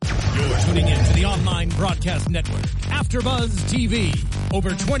tuning in to the online broadcast network, AfterBuzz TV. Over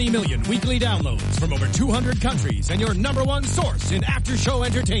 20 million weekly downloads from over 200 countries and your number one source in after-show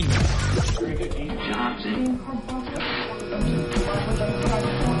entertainment.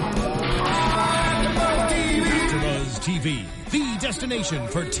 AfterBuzz TV, the destination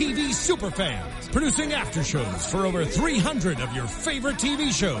for TV superfans. Producing aftershows for over 300 of your favorite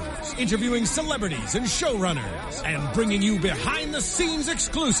TV shows. Interviewing celebrities and showrunners. And bringing you behind-the-scenes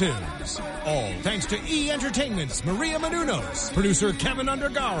exclusives. All thanks to E! Entertainment's Maria Menounos, producer Kevin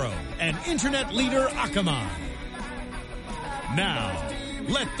Undergaro, and internet leader Akamai. Now,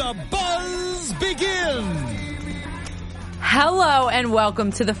 let the buzz begin! Hello and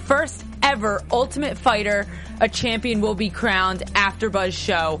welcome to the first ever Ultimate Fighter, A Champion Will Be Crowned AfterBuzz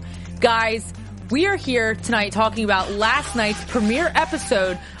show. Guys, we are here tonight talking about last night's premiere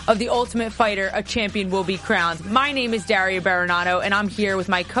episode of The Ultimate Fighter, A Champion Will Be Crowned. My name is Daria Baronato, and I'm here with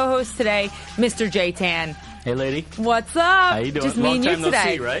my co-host today, Mr. J Tan. Hey, lady. What's up? How you doing? Just me and you today. No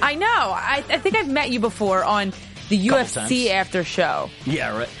see, right? I know. I think I've met you before on the UFC after show.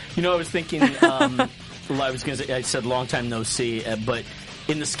 Yeah, right. You know, I was thinking, I said long time no see, but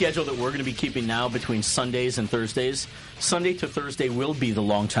in the schedule that we're going to be keeping now between Sundays and Thursdays, Sunday to Thursday will be the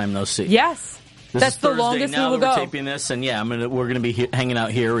long time no see. Yes. That's the longest now we will that go. We're taping this, and yeah, we're going to be hanging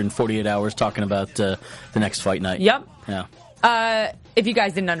out here in 48 hours talking about the next fight night. Yep. Yeah. If you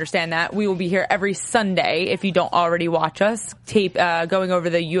guys didn't understand that, we will be here every Sunday, if you don't already watch us, going over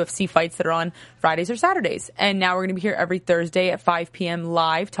the UFC fights that are on Fridays or Saturdays. And now we're going to be here every Thursday at 5 p.m.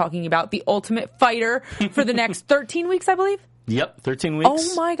 live talking about The Ultimate Fighter for the next 13 weeks, I believe. Yep, 13 weeks.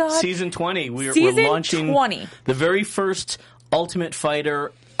 Oh my God. Season 20. We're launching 20. The very first Ultimate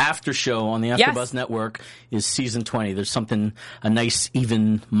Fighter after show on the AfterBuzz network is season 20. There's a nice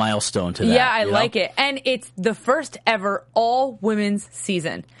even milestone to that. Yeah, I like it. And it's the first ever all women's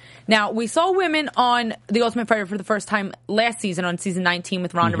season. Now, we saw women on The Ultimate Fighter for the first time last season on season 19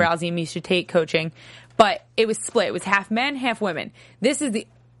 with Ronda Rousey and Miesha Tate coaching, but it was split. It was half men, half women. This is the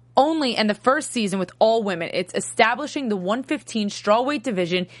only and the first season with all women. It's establishing the 115 strawweight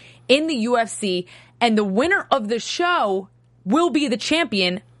division in the UFC, and the winner of the show will be the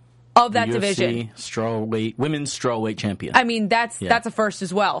champion of that division. Women's strawweight champion. I mean, that's a first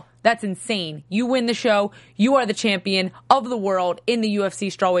as well. That's insane. You win the show, you are the champion of the world in the UFC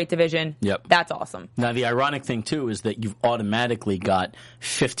strawweight division. Yep. That's awesome. Now, the ironic thing, too, is that you've automatically got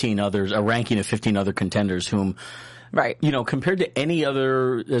a ranking of 15 other contenders whom, right, you know, compared to any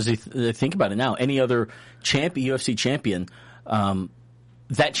other, as I think about it now, any other UFC champion,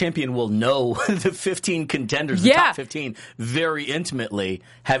 that champion will know the 15 contenders, the top 15, very intimately,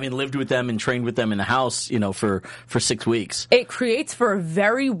 having lived with them and trained with them in the house, you know, for 6 weeks. It creates for a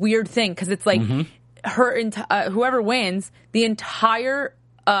very weird thing, because it's like whoever wins, the entire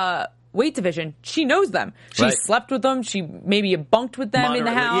weight division, she knows them. She slept with them. She maybe bunked with them in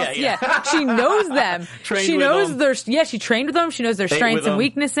the house. Yeah. She knows them. She knows she trained with them. She knows their strengths and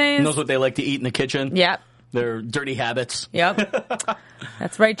weaknesses. Knows what they like to eat in the kitchen. Yeah. Their dirty habits. Yep.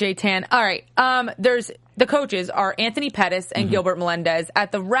 That's right, J Tan. All right. The coaches are Anthony Pettis and Gilbert Melendez.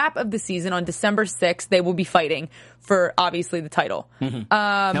 At the wrap of the season on December 6th, they will be fighting for, obviously, the title.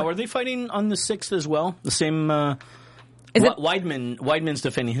 Now, are they fighting on the 6th as well? The same... Weidman's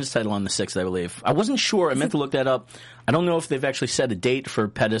defending his title on the 6th, I believe. I wasn't sure. I meant to look that up. I don't know if they've actually set a date for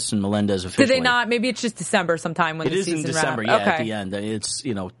Pettis and Melendez officially. Did they not? Maybe it's just December sometime when the season wraps. It is in December, at the end. It's,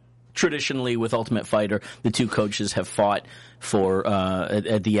 you know... Traditionally, with Ultimate Fighter, the two coaches have fought for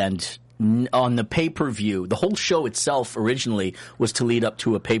at the end on the pay-per-view. The whole show itself originally was to lead up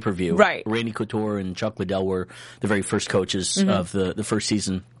to a pay-per-view. Right. Randy Couture and Chuck Liddell were the very first coaches of the first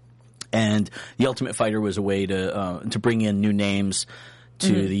season, and the Ultimate Fighter was a way to bring in new names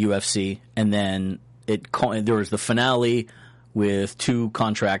to the UFC, and then there was the finale with two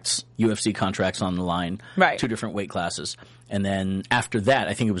UFC contracts on the line, right. 2 different weight classes. And then after that,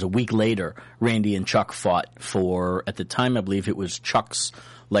 I think it was a week later, Randy and Chuck fought for, at the time, I believe it was Chuck's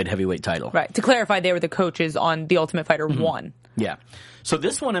light heavyweight title. Right. To clarify, they were the coaches on The Ultimate Fighter 1. Yeah. So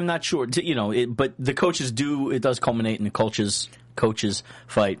this one, I'm not sure, you know, but the coaches it does culminate in the coaches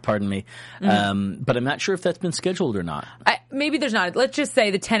fight, pardon me. But I'm not sure if that's been scheduled or not. Maybe there's not. Let's just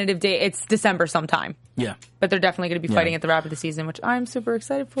say the tentative date, it's December sometime. Yeah. But they're definitely going to be fighting at the wrap of the season, which I'm super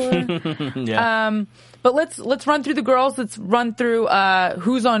excited for. Yeah. But let's run through the girls. Let's run through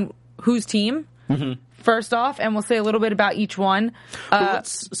who's on whose team. First off, and we'll say a little bit about each one. Well,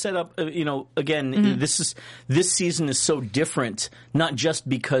 let's set up, again, this season is so different, not just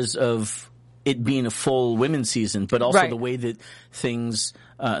because of it being a full women's season, but also the way that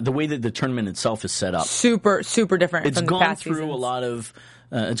the way that the tournament itself is set up. Super, super different. It's from the gone past through seasons. a lot of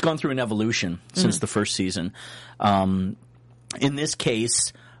it's gone through an evolution since the first season. In this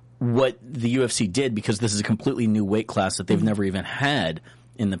case, what the UFC did, because this is a completely new weight class that they've never even had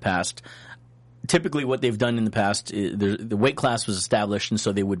in the past. Typically, what they've done in the past, the weight class was established, and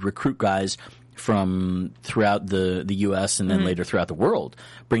so they would recruit guys from throughout the U.S. and then later throughout the world,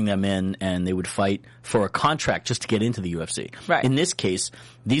 bring them in, and they would fight for a contract just to get into the UFC. Right. In this case,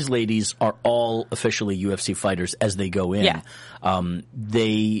 these ladies are all officially UFC fighters as they go in. Yeah.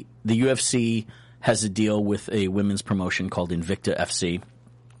 The UFC has a deal with a women's promotion called Invicta FC,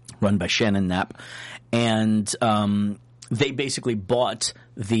 run by Shannon Knapp, and they basically bought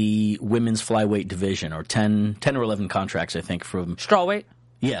the women's flyweight division, or 10 or 11 contracts, I think, from Strawweight?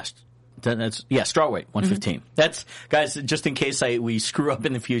 Yes. Strawweight, 115. That's, guys, just in case we screw up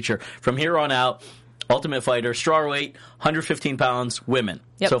in the future, from here on out, Ultimate Fighter, strawweight, 115 pounds, women.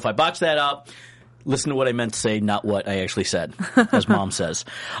 Yep. So if I botch that up, listen to what I meant to say, not what I actually said, as Mom says.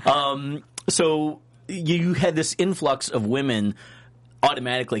 So you had this influx of women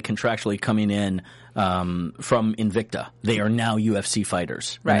automatically, contractually coming in from Invicta. They are now UFC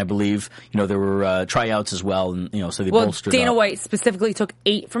fighters. Right. And I believe, there were tryouts as well, and so they bolstered Dana up. White specifically took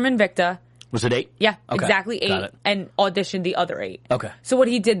 8 from Invicta. Was it 8? Yeah, Okay. exactly 8, and auditioned the other 8. Okay. So what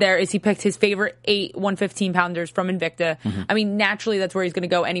he did there is he picked his favorite 8 115-pounders from Invicta. I mean, naturally, that's where he's going to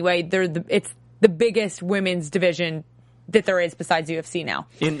go anyway. It's the biggest women's division that there is besides UFC now.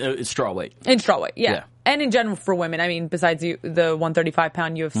 In strawweight. In strawweight, yeah. And in general for women, I mean, besides the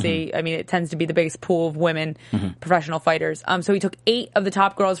 135-pound UFC, I mean, it tends to be the biggest pool of women professional fighters. So he took 8 of the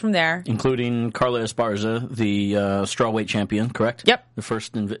top girls from there. Including Carla Esparza, the strawweight champion, correct? Yep. The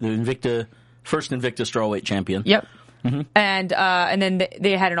first Invicta strawweight champion. Yep. And then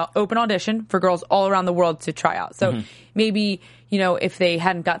they had an open audition for girls all around the world to try out. So maybe, if they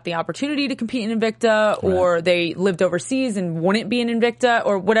hadn't got the opportunity to compete in Invicta, or they lived overseas and wouldn't be in Invicta,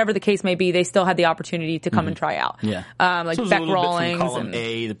 or whatever the case may be, they still had the opportunity to come and try out. Yeah. Like so it was Beck a little Rawlings. bit from column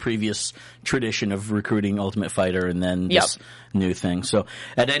A, the previous tradition of recruiting Ultimate Fighter, and then this new thing. So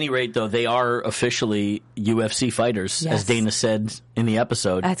at any rate, though, they are officially UFC fighters, as Dana said in the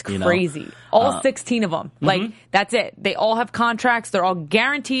episode. That's crazy. All 16 of them. Like, that's it. They all have contracts. They're all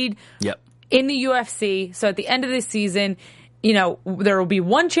guaranteed in the UFC. So at the end of this season, there will be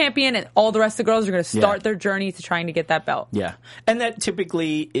one champion, and all the rest of the girls are going to start their journey to trying to get that belt. Yeah. And that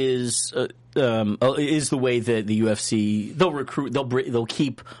typically is the way that the UFC, they'll recruit, they'll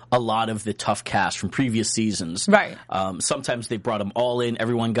keep a lot of the tough cast from previous seasons. Right. Sometimes they brought them all in.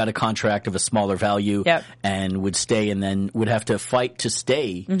 Everyone got a contract of a smaller value and would stay, and then would have to fight to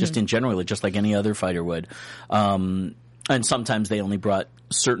stay, just in general, just like any other fighter would. And sometimes they only brought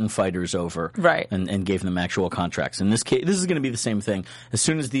certain fighters over, and gave them actual contracts. In this case, this is going to be the same thing. As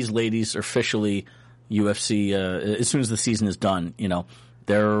soon as these ladies are officially UFC, as soon as the season is done,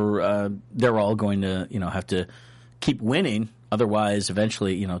 they're all going to have to keep winning. Otherwise,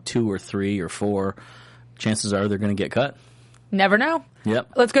 eventually, 2 or 3 or 4, chances are they're going to get cut. Never know.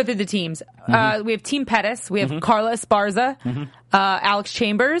 Yep. Let's go through the teams. We have Team Pettis. We have Carla Esparza, Alex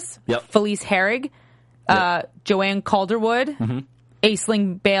Chambers, Felice Herrig, Joanne Calderwood,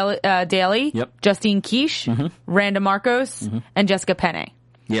 Aisling Daly, Justine Quiche, Randa Markos, and Jessica Penne.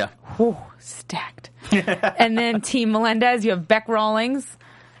 Yeah. Whew, stacked. And then Team Melendez, you have Beck Rawlings,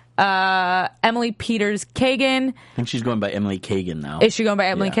 Emily Peters Kagan. I think she's going by Emily Kagan now. Is she going by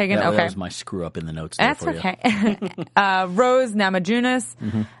Emily Kagan? That, okay. That was my screw up in the notes there. That's for okay. You. Rose Namajunas,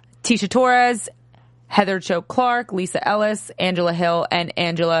 Tisha Torres, Heather Cho Clark, Lisa Ellis, Angela Hill, and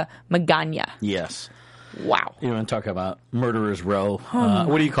Angela Magana. Yes. Wow. You want to talk about Murderer's Row?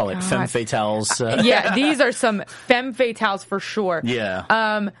 What do you call it? Femme fatales? Yeah, these are some femme fatales for sure. Yeah.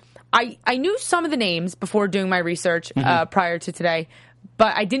 I knew some of the names before doing my research prior to today,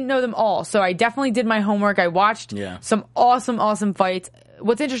 but I didn't know them all. So I definitely did my homework. I watched some awesome fights.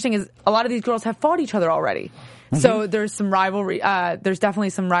 What's interesting is a lot of these girls have fought each other already. So there's some rivalry. There's definitely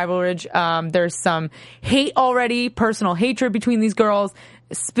some rivalry. There's some hate already, personal hatred between these girls.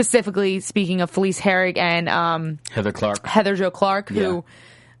 Specifically speaking of Felice Herrig and Heather Jo Clark, who,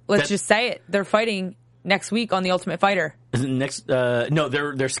 let's just say it, they're fighting next week on The Ultimate Fighter. Is it next? No,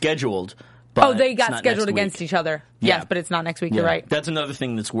 they're scheduled. But they got scheduled against each other. Yeah. Yes, but it's not next week. You're right. That's another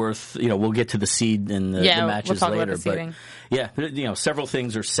thing that's worth. We'll get to the seed and the matches we'll talk later. About the seeding. But several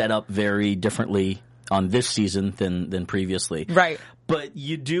things are set up very differently on this season than previously. Right. But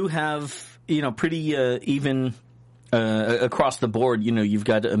you do have pretty even. Across the board, you've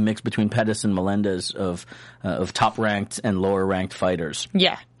got a mix between Pettis and Melendez of top ranked and lower ranked fighters.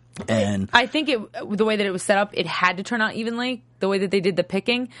 Yeah. And I think the way that it was set up, it had to turn out evenly. The way that they did the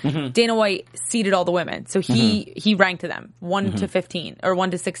picking, Dana White seeded all the women, so he ranked them 1 to 15 or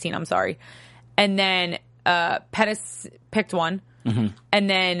 1 to 16. I'm sorry, and then Pettis picked one, and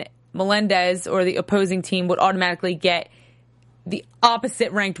then Melendez or the opposing team would automatically get the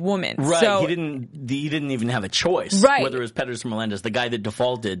opposite ranked woman. Right. So, he didn't even have a choice. Right. Whether it was Pettis or Melendez. The guy that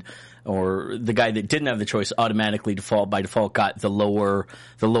defaulted or the guy that didn't have the choice automatically by default got the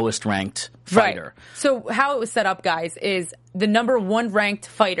lowest ranked fighter. Right. So how it was set up, guys, is the number 1 ranked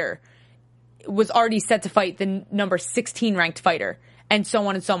fighter was already set to fight the number 16 ranked fighter. And so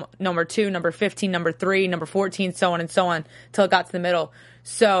on and so on. Number 2, number 15, number 3, number 14, so on and so on, till it got to the middle.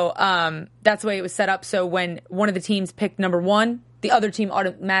 So that's the way it was set up. So when one of the teams picked number 1, the other team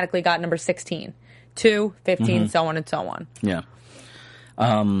automatically got number 16, 2, 15, so on and so on. Yeah.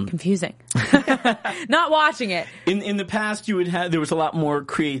 Confusing. Not watching it. In the past, there was a lot more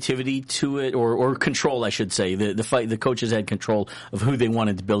creativity to it, or control, I should say. The coaches had control of who they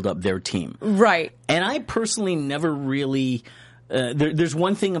wanted to build up their team. Right. And I personally never really. There's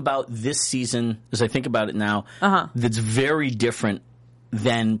one thing about this season, as I think about it now, that's very different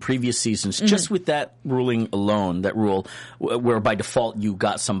than previous seasons, just with that ruling alone, that rule where by default you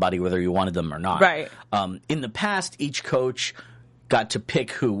got somebody whether you wanted them or not. Right. In the past, each coach got to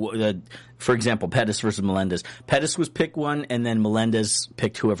pick who. For example, Pettis versus Melendez. Pettis was pick one, and then Melendez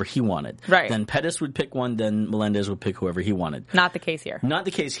picked whoever he wanted. Right. Then Pettis would pick one, then Melendez would pick whoever he wanted. Not the case here. Not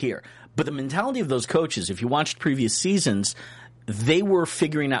the case here. But the mentality of those coaches, if you watched previous seasons, they were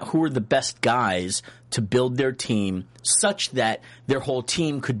figuring out who were the best guys to build their team such that their whole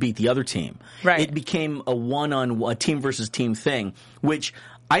team could beat the other team. Right. It became a team versus team thing, which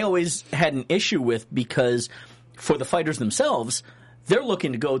I always had an issue with because for the fighters themselves, they're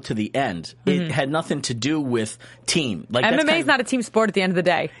looking to go to the end. It had nothing to do with team. Like MMA is not a team sport at the end of the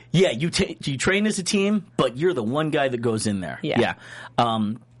day. Yeah, you train as a team, but you're the one guy that goes in there. Yeah.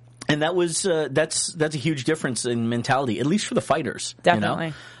 And that was that's a huge difference in mentality, at least for the fighters. Definitely.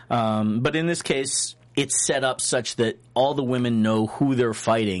 You know? But in this case, it's set up such that all the women know who they're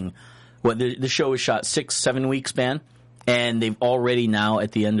fighting. The show is shot 6-7 week span, and they've already now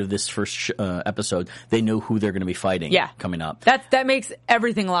at the end of this first episode, they know who they're going to be fighting. Coming up. That makes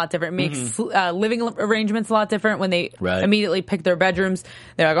everything a lot different. It makes living arrangements a lot different when they immediately pick their bedrooms.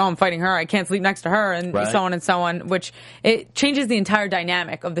 They're like, oh, I'm fighting her. I can't sleep next to her, and so on and so on. Which it changes the entire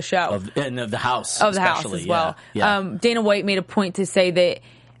dynamic of the show and of the house, of the house as well. Yeah. Dana White made a point to say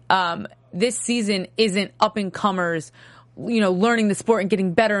that this season isn't up and comers, learning the sport and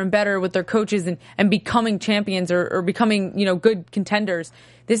getting better and better with their coaches and becoming champions or becoming, good contenders.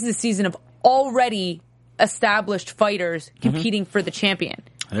 This is a season of already established fighters competing for the champion.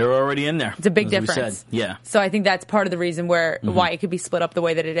 They're already in there. It's a big difference. Yeah. So I think that's part of the reason why it could be split up the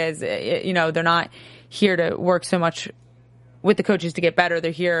way that it is. They're not here to work so much with the coaches to get better.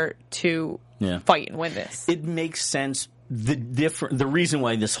 They're here to fight and win this. It makes sense. The reason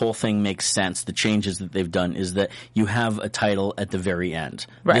why this whole thing makes sense, the changes that they've done, is that you have a title at the very end.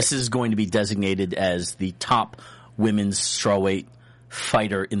 Right. This is going to be designated as the top women's strawweight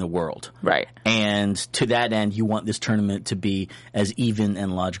fighter in the world. Right. And to that end, you want this tournament to be as even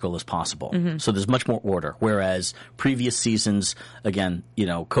and logical as possible. So there's much more order. Whereas previous seasons, again,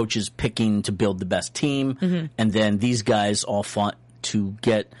 coaches picking to build the best team, and then these guys all fought to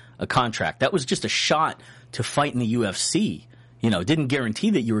get a contract. That was just a shot to fight in the UFC. It didn't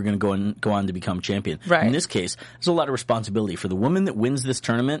guarantee that you were going to go on to become champion. Right. In this case, there's a lot of responsibility for the woman that wins this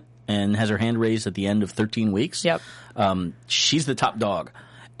tournament and has her hand raised at the end of 13 weeks. Yep. She's the top dog.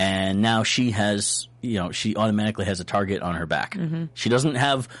 And now she has, she automatically has a target on her back. She doesn't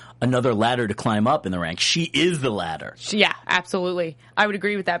have another ladder to climb up in the ranks. She is the ladder. Yeah, absolutely. I would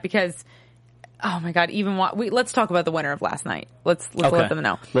agree with that because, oh my God, let's talk about the winner of last night. Let's let them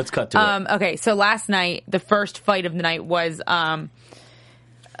know. Let's cut to it. Okay, so last night, the first fight of the night was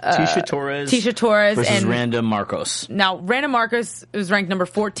Tecia Torres versus and Randa Markos. Now, Randa Markos was ranked number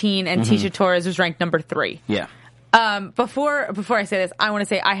 14, and Tecia Torres was ranked number 3. Yeah. Before I say this, I want to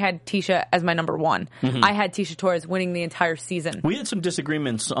say I had Tecia as my number 1. I had Tecia Torres winning the entire season. We had some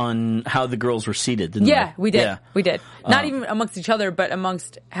disagreements on how the girls were seated, didn't we? Yeah, we did. Yeah. We did. Not even amongst each other, but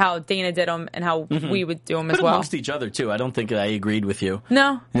amongst how Dana did them and how we would do them as well. Amongst each other, too. I don't think I agreed with you.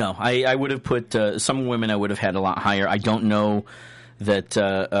 No? No. I would have put some women I would have had a lot higher. I don't know that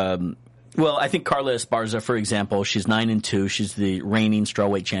well, I think Carla Esparza, for example, she's 9-2. She's the reigning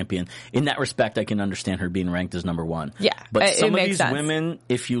strawweight champion. In that respect, I can understand her being ranked as number 1. Yeah, but some of these sense. women,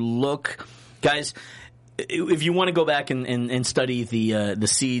 if you look, guys, if you want to go back and study the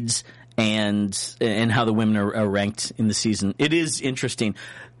seeds and how the women are ranked in the season, it is interesting.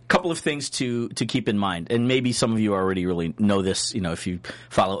 couple of things to keep in mind, and maybe some of you already really know this, if you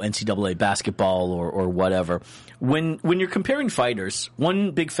follow NCAA basketball or whatever. When you're comparing fighters,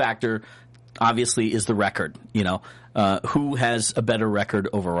 one big factor obviously is the record, who has a better record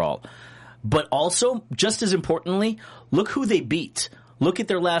overall. But also, just as importantly, look who they beat. Look at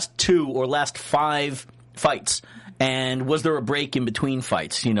their last 2 or last 5 fights. And was there a break in between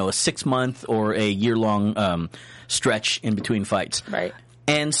fights? A 6-month or a year-long stretch in between fights. Right.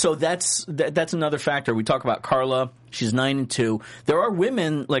 And so that's another factor. We talk about Carla. She's 9-2. There are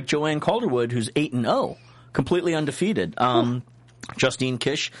women like Joanne Calderwood, who's 8-0, completely undefeated. Justine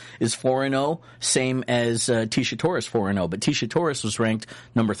Kish is 4-0, same as Tecia Torres 4-0. But Tecia Torres was ranked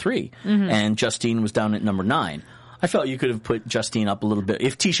number 3, and Justine was down at number 9. I felt you could have put Justine up a little bit.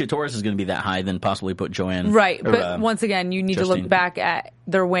 If Tecia Torres is going to be that high, then possibly put Joanne. Right, but once again, you need to look back at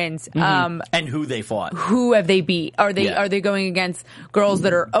their wins. And who they fought. Who have they beat? Are they going against girls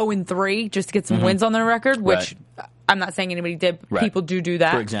that are 0-3 just to get some wins on their record? Which I'm not saying anybody did. Right. People do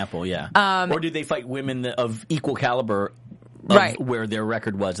that. For example, yeah. Or did they fight women of equal caliber of where their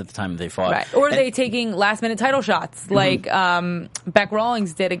record was at the time they fought? Right. Or are they taking last-minute title shots like Beck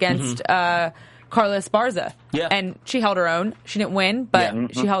Rawlings did against Carla Esparza. Yeah. And she held her own. She didn't win,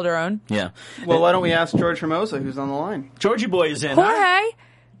 but she held her own. Yeah. Well, why don't we ask George Hermosa, who's on the line? Georgie boy is in. Jorge! Huh?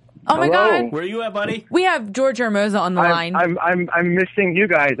 Oh my God! Where are you at, buddy? We have George Hermosa on the line. I'm missing you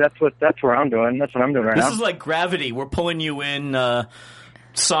guys. That's where I'm doing. That's what I'm doing right now. This is like gravity. We're pulling you in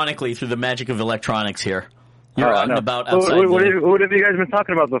sonically through the magic of electronics here. You're out and about outside. What have you guys been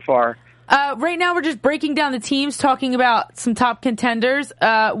talking about so far? Right now, we're just breaking down the teams, talking about some top contenders.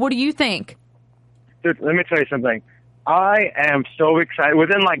 What do you think? Dude, let me tell you something. I am so excited.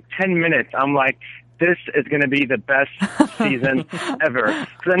 Within like 10 minutes, I'm like, this is going to be the best season ever.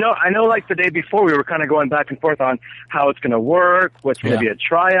 Because I know like the day before we were kind of going back and forth on how it's going to work, what's going to be a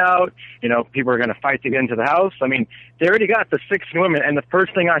tryout, people are going to fight to get into the house. I mean, they already got the 6 women, and the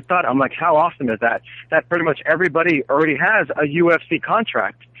first thing I thought, I'm like, how awesome is that? That pretty much everybody already has a UFC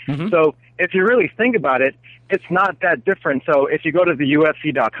contract. So if you really think about it, it's not that different. So if you go to the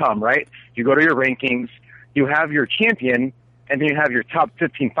UFC.com, right, you go to your rankings, you have your champion, and then you have your top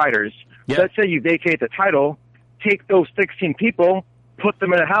 15 fighters. Yeah. Let's say you vacate the title, take those 16 people, put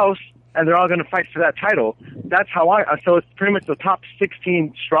them in a house, and they're all going to fight for that title. That's how so it's pretty much the top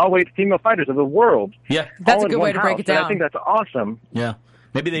 16 strawweight female fighters of the world. Yeah. That's a good way to break it down. And I think that's awesome. Yeah.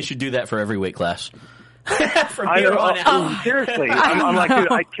 Maybe they should do that for every weight class. Seriously, I'm like, dude,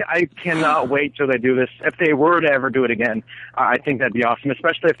 I cannot wait till they do this. If they were to ever do it again, I think that'd be awesome.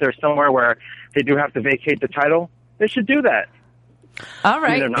 Especially if there's somewhere where they do have to vacate the title, they should do that. All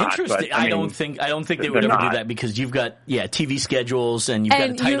right, interesting. But, I don't think they would ever do that because you've got TV schedules and you've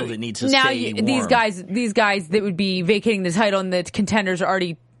got a title that needs to stay warm. These guys that would be vacating the title and the contenders are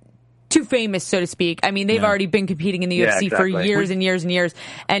already too famous, so to speak. I mean, they've already been competing in the UFC for years and years and years,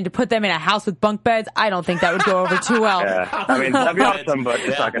 and to put them in a house with bunk beds, I don't think that would go over too well. Yeah. I mean, that'd be awesome, but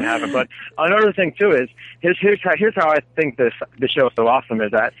it's not going to happen. But another thing too is here's how I think the show is so awesome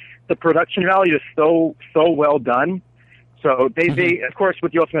is that the production value is so well done. So they of course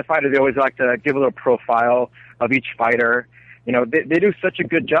with the Ultimate Fighter they always like to give a little profile of each fighter. They do such a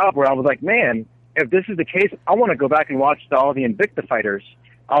good job where I was like, man, if this is the case, I want to go back and watch all the Invicta fighters.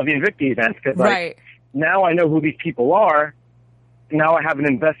 All the Invicta events, because now I know who these people are. Now I have an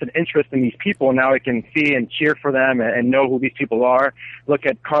invested interest in these people. Now I can see and cheer for them and know who these people are. Look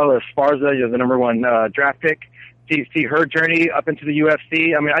at Carla Esparza, the number 1 draft pick. See her journey up into the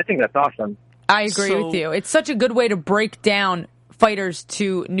UFC. I mean, I think that's awesome. I agree with you. It's such a good way to break down fighters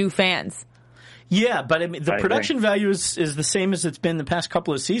to new fans. Yeah, but I mean, the production value is the same as it's been the past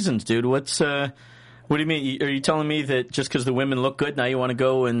couple of seasons, dude. What do you mean? Are you telling me that just because the women look good, now you want to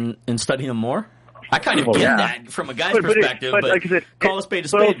go and study them more? I kind of get that from a guy's perspective, but like I said, call a spade a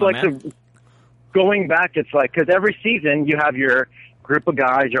spade, my man. Going back, it's like, because every season you have your group of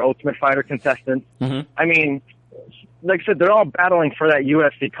guys, your Ultimate Fighter contestants. I mean, like I said, they're all battling for that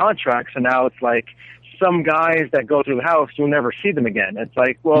UFC contract, so now it's like some guys that go through the house, you'll never see them again. It's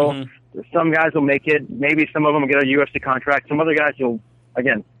like, well, some guys will make it, maybe some of them will get a UFC contract, some other guys you'll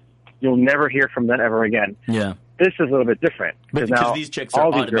never hear from them ever again. Yeah. This is a little bit different. But because these chicks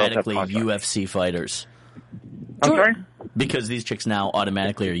are automatically UFC fighters. I'm sorry? Because these chicks now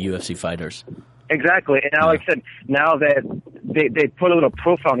automatically are UFC fighters. Exactly. And now, like I said, now that they put a little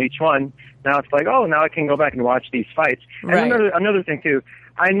profile on each one, now it's like, oh, now I can go back and watch these fights. And another thing, too,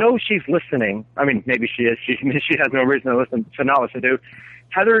 I know she's listening. I mean, maybe she is. She has no reason to not listen to.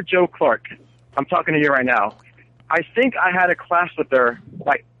 Heather Jo Clark, I'm talking to you right now. I think I had a class with her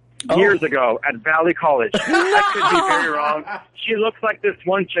like years ago at Valley College. I could be very wrong. She looks like this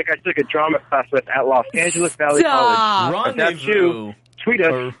one chick I took a drama class with at Los Angeles Valley College. If that's you, tweet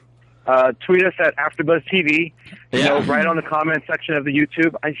us. Tweet us at AfterBuzz TV. You know, right on the comment section of the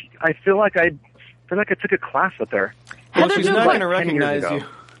YouTube. I feel like I took a class with her. Well, she's not going to recognize you.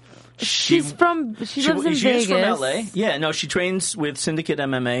 She lives in Vegas. She's from LA. Yeah, no, she trains with Syndicate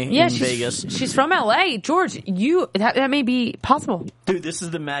MMA in Vegas. She's from LA. George, that may be possible. Dude, this is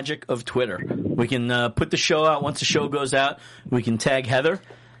the magic of Twitter. We can put the show out. Once the show goes out, we can tag Heather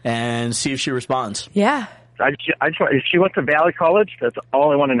and see if she responds. Yeah. If she went to Valley College, that's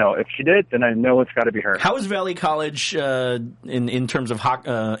all I want to know. If she did, then I know it's got to be her. How is Valley College in terms of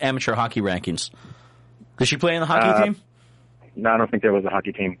amateur hockey rankings? Does she play in the hockey team? No, I don't think there was a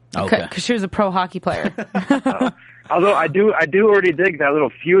hockey team. Okay, because she was a pro hockey player. Although I do already dig that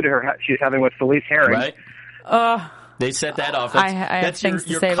little feud she's having with Felice Herring. Right. They set that off. I have things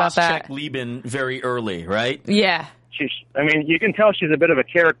to say about that. Lieben very early, right? Yeah. You can tell she's a bit of a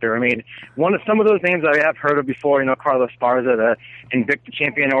character. I mean, some of those names I have heard of before, Carla Esparza, the Invicta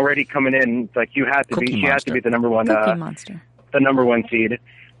champion, already coming in. Like she had to be the number one, monster, the number one seed.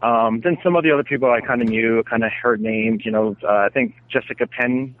 Then some of the other people I kind of knew, kind of heard names. I think Jessica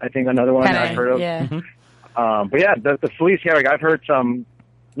Penn, another one I've heard of. Yeah. But yeah, the Felice Herring, I've heard some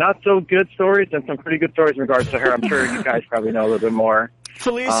not so good stories and some pretty good stories in regards to her. I'm sure you guys probably know a little bit more.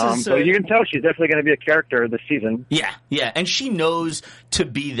 Felice so you can tell she's definitely going to be a character this season. Yeah, and she knows to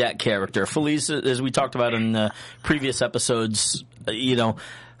be that character. Felice, as we talked about in the previous episodes,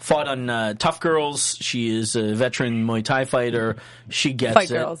 fought on Tough Girls. She is a veteran Muay Thai fighter. She gets Fight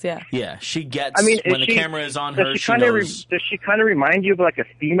Girls, yeah. Yeah, she gets when the camera is on her, she knows. Does she kind of remind you of like a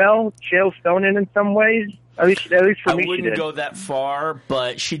female Chael Sonnen in some ways? At least for me, I wouldn't go that far,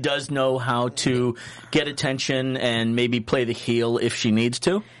 but she does know how to get attention and maybe play the heel if she needs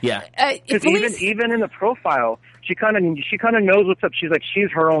to. Yeah, even in the profile, she kind of knows what's up. She's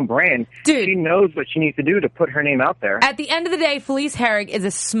her own brand. Dude, she knows what she needs to do to put her name out there. At the end of the day, Felice Herring is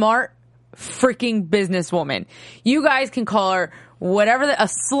a smart freaking businesswoman. You guys can call her whatever a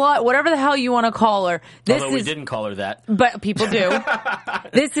slut, whatever the hell you want to call her. Although we didn't call her that, but people do.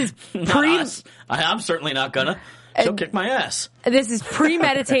 This is I'm certainly not gonna. She'll kick my ass. This is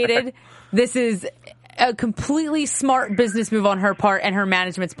premeditated. This is a completely smart business move on her part and her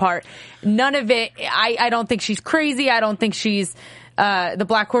management's part. None of it. I don't think she's crazy. I don't think she's the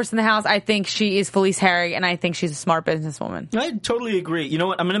black horse in the house. I think she is Felice Herring, and I think she's a smart businesswoman. I totally agree. You know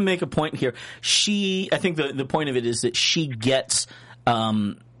what? I'm going to make a point here. I think the point of it is that she gets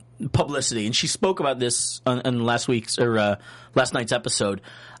publicity, and she spoke about this on last night's episode.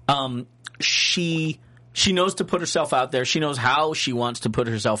 She knows to put herself out there. She knows how she wants to put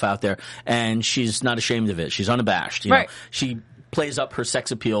herself out there, and she's not ashamed of it. She's unabashed. You know? She plays up her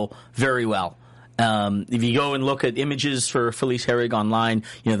sex appeal very well. If you go and look at images for Felice Herring online,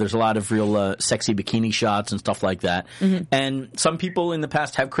 there's a lot of real sexy bikini shots and stuff like that. Mm-hmm. And some people in the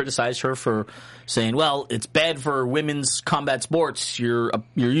past have criticized her for saying, well, it's bad for women's combat sports. You're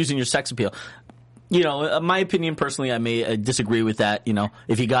using your sex appeal. My opinion personally, I may disagree with that.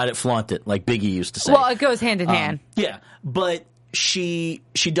 If you got it, flaunt it, like Biggie used to say. Well, it goes hand in hand. Yeah, but she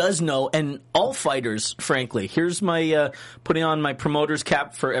does know, and all fighters, frankly, here's my putting on my promoter's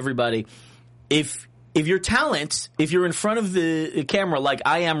cap for everybody. If your talent, if you're in front of the camera like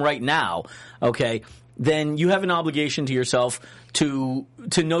I am right now, okay, then you have an obligation to yourself to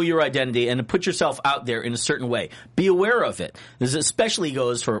know your identity and to put yourself out there in a certain way. Be aware of it. This especially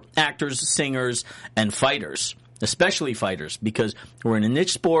goes for actors, singers, and fighters, especially fighters, because we're in a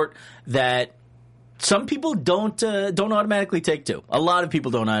niche sport that some people don't automatically take to. A lot of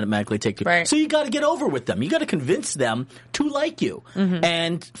people don't automatically take to. Right. So you got to get over with them. You got to convince them to like you. Mm-hmm.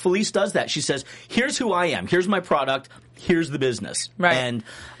 And Felice does that. She says, "Here's who I am. Here's my product. Here's the business." Right. And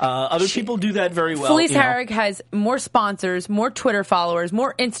other people do that very well. Felice Herring has more sponsors, more Twitter followers,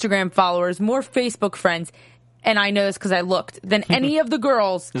 more Instagram followers, more Facebook friends. And I know this because I looked, than any of the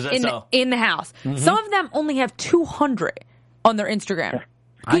girls in the house. Mm-hmm. Some of them only have 200 on their Instagram.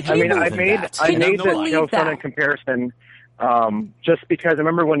 I made the Chael Sonnen comparison just because I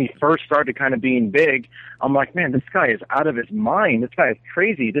remember when he first started kind of being big, I'm like, man, this guy is out of his mind. This guy is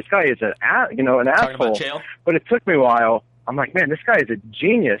crazy. This guy is an asshole. But it took me a while. I'm like, man, this guy is a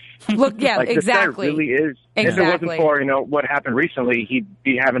genius. Look, yeah, exactly. This guy really is. Exactly. If it wasn't for, what happened recently, he'd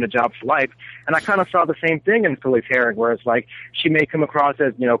be having a job for life. And I kind of saw the same thing in Philly's Herring, where it's like she may come across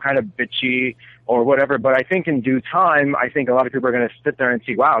as, kind of bitchy or whatever. But I think in due time, I think a lot of people are going to sit there and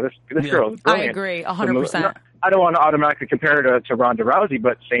see, wow, this girl is brilliant. I agree, 100%. I don't want to automatically compare her to Ronda Rousey,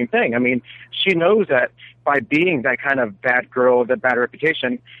 but same thing. I mean, she knows that by being that kind of bad girl, that bad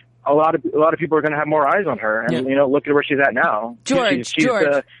reputation, a lot of people are going to have more eyes on her. And, look at where she's at now. George.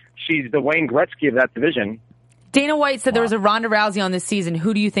 She's the Wayne Gretzky of that division. Dana White said there was a Ronda Rousey on this season.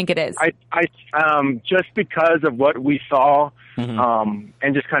 Who do you think it is? I just because of what we saw,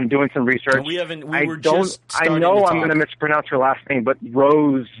 and just kind of doing some research. I know I'm going to mispronounce her last name, but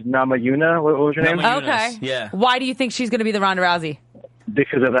Rose Namajunas. What was her name? Okay. Yeah. Why do you think she's going to be the Ronda Rousey?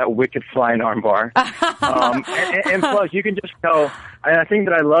 Because of that wicked flying armbar. And plus, you can just tell, and I think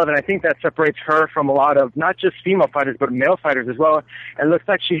that I love, and I think that separates her from a lot of not just female fighters, but male fighters as well. It looks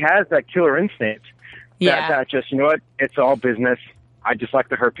like she has that killer instinct. Yeah. That just, it's all business. I just like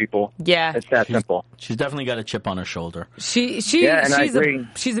to hurt people. Yeah. It's that simple. She's definitely got a chip on her shoulder. She's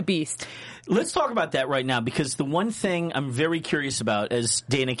a beast. Let's talk about that right now, because the one thing I'm very curious about, as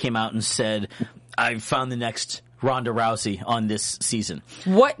Dana came out and said, I've found the next Ronda Rousey on this season.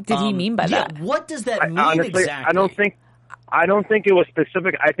 What did he mean by that? What does that mean honestly, exactly? I don't think it was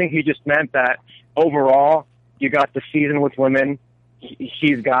specific. I think he just meant that overall, you got the season with women.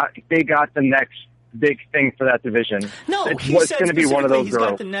 They got the next big thing for that division. No, he said going to be one of those girls.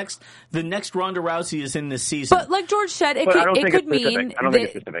 Got the next Ronda Rousey is in this season. But like George said, it could mean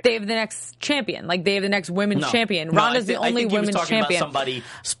they have the next champion. Like they have the next women's champion. Ronda's the only women's champion. About somebody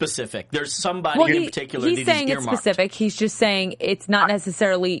specific. There's somebody in particular. He's saying it's specific. He's just saying it's not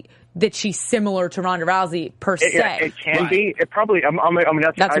necessarily that she's similar to Ronda Rousey per se. It can be. It probably.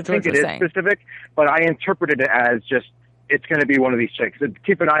 I think it is specific, but I interpreted it as just. It's going to be one of these chicks.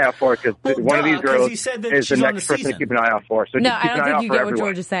 Keep an eye out for it, because one of these girls is the next person to keep an eye out for. So no, just keep I an don't eye think you get what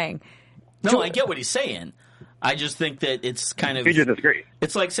George is saying. No, I get what he's saying. I just think that it's kind of... He just disagrees.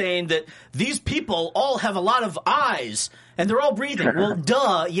 It's like saying that these people all have a lot of eyes, and they're all breathing. Well,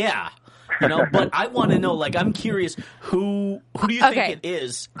 duh, yeah. But I want to know, I'm curious, who do you think it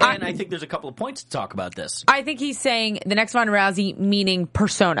is? And I think there's a couple of points to talk about this. I think he's saying the next Ronda Rousey, meaning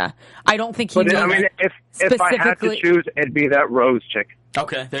persona. I don't think he means if I had to choose, it'd be that Rose chick.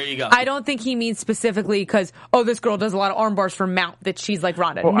 Okay, there you go. I don't think he means specifically because, this girl does a lot of arm bars for mount, that she's like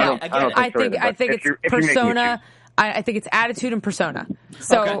Ronda. Well, no, I think it's persona. I think it's attitude and persona.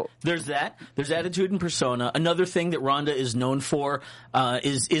 So okay. There's that. There's attitude and persona. Another thing that Ronda is known for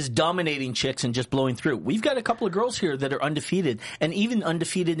is dominating chicks and just blowing through. We've got a couple of girls here that are undefeated, and even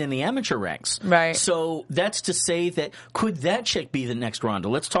undefeated in the amateur ranks. Right. So that's to say that could that chick be the next Ronda?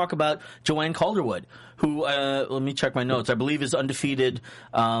 Let's talk about Joanne Calderwood, who let me check my notes. I believe is undefeated.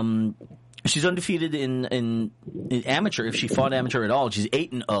 She's undefeated in amateur. If she fought amateur at all, she's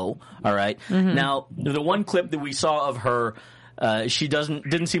 8-0. All right. Mm-hmm. Now, the one clip that we saw of her, she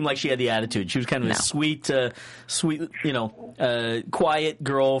didn't seem like she had the attitude. She was kind of a sweet, quiet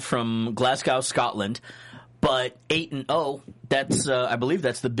girl from Glasgow, Scotland. But 8-0, that's I believe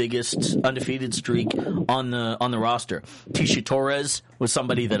that's the biggest undefeated streak on the roster. Tecia Torres was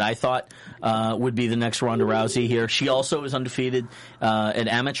somebody that I thought would be the next Ronda Rousey here. She also is undefeated at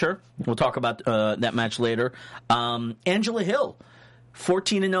amateur. We'll talk about that match later. Angela Hill,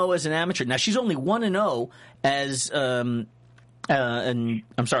 14-0 as an amateur. Now she's only 1-0 as in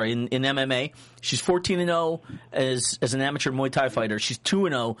MMA. She's 14-0 as an amateur Muay Thai fighter. She's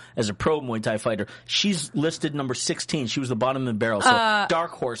 2-0 as a pro Muay Thai fighter. She's listed number 16. She was the bottom of the barrel. So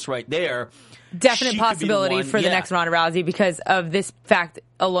dark horse right there. Definite possibility for the next Ronda Rousey because of this fact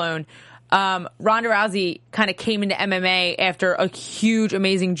alone. Ronda Rousey kind of came into MMA after a huge,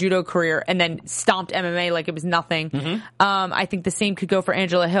 amazing judo career and then stomped MMA like it was nothing. Mm-hmm. I think the same could go for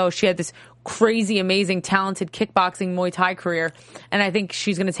Angela Hill. She had this crazy, amazing, talented kickboxing Muay Thai career, and I think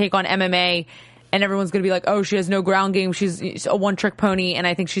she's going to take on MMA, and everyone's going to be like, oh, she has no ground game. She's a one-trick pony, and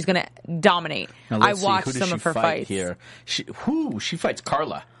I think she's going to dominate. I watched some of her fights. Here. She fights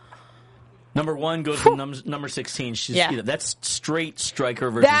Carla. Number 1 goes to number 16. That's straight striker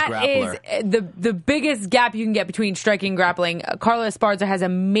versus grappler. That is the biggest gap you can get between striking and grappling. Carla Esparza has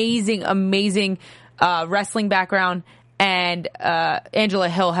amazing wrestling background, and Angela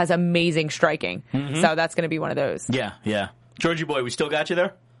Hill has amazing striking. Mm-hmm. So that's going to be one of those. Yeah. Georgie boy, we still got you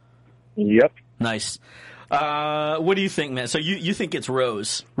there? Yep. Nice. What do you think, man? So you think it's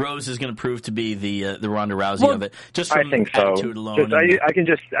Rose? Rose is going to prove to be the Ronda Rousey of it, just from I think so. Attitude alone. I can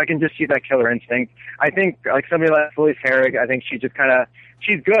just see that killer instinct. I think like somebody like Felice Herrig, I think she's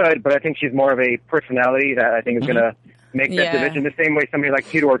good, but I think she's more of a personality that I think is going to make that division. The same way somebody like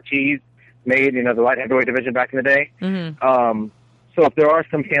Tito Ortiz made, the light heavyweight division back in the day. Mm-hmm. So if there are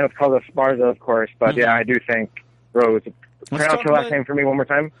some fans called Esparza, of course, but yeah, I do think Rose. Pronounce her last name for me one more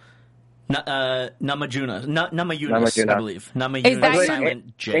time. Namajunas, I believe. Namajunas,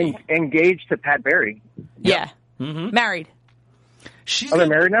 silent J. Engaged to Pat Barry. Yeah. Mm-hmm. Married. They're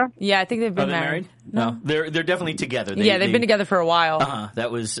married now? Yeah, I think they've been married. No, they're definitely together. They've been together for a while.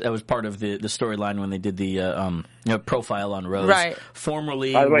 That was part of the storyline when they did the profile on Rose. Right.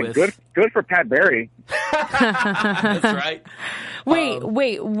 Formerly, by the way, good for Pat Barry. That's right.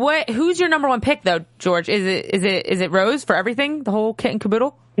 Wait, what? Who's your number one pick though, George? Is it Rose for everything, the whole kit and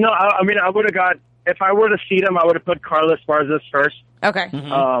caboodle? No, I mean I would have got, if I were to seed him, I would have put Carla Esparza first. Okay.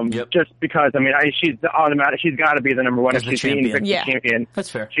 Mm-hmm. Just because, she's the automatic. She's got to be the number one if she's being Invicta champion.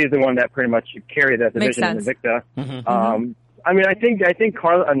 That's fair. She's the one that pretty much carried that division in Invicta. Mm-hmm. I think I think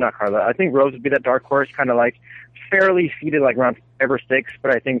Rose would be that dark horse, kind of like fairly seeded like around ever 6,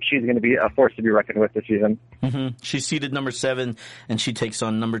 but I think she's going to be a force to be reckoned with this season. Mm-hmm. She's seeded number 7, and she takes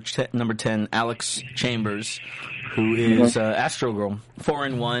on number 10, Alex Chambers, who is Astro Girl,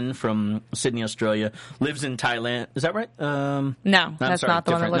 4-1 from Sydney, Australia, lives in Thailand. Is that right? No, that's not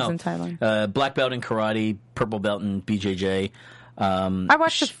the one that lives in Thailand. Black belt in karate, purple belt in BJJ. I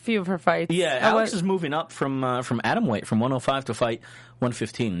watched a few of her fights. Yeah, Alex is moving up from atomweight, from 105 to fight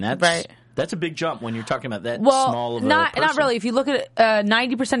 115. That's a big jump when you're talking about that small of a person. Not really. If you look at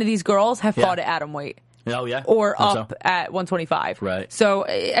 90% of these girls have fought at atomweight. Oh yeah, or up at 125. Right. So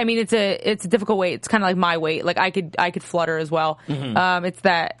I mean, it's a difficult weight. It's kind of like my weight. Like I could flutter as well. Mm-hmm. It's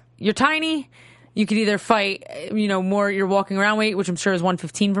that you're tiny. You could either fight, more your walking around weight, which I'm sure is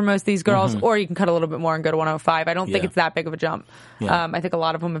 115 for most of these girls, or you can cut a little bit more and go to 105. I don't think it's that big of a jump. Yeah. I think a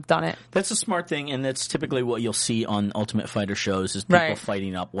lot of them have done it. That's a smart thing, and that's typically what you'll see on Ultimate Fighter shows is people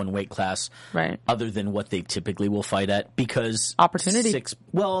fighting up one weight class other than what they typically will fight at because... Opportunity.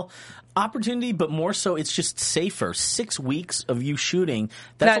 Opportunity, but more so it's just safer. 6 weeks of you shooting,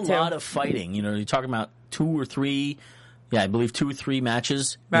 that's a lot of fighting. You're talking about 2 or 3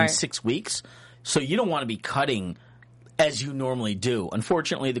 matches in 6 weeks. So you don't want to be cutting as you normally do.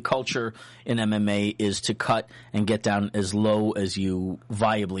 Unfortunately, the culture in MMA is to cut and get down as low as you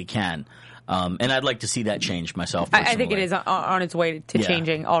viably can. And I'd like to see that change myself personally. I think it is on its way to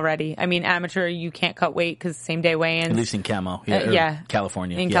changing already. I mean, amateur, you can't cut weight because same day weigh-ins. At least in California.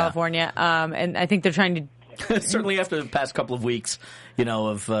 California. And I think they're trying to... Certainly after the past couple of weeks,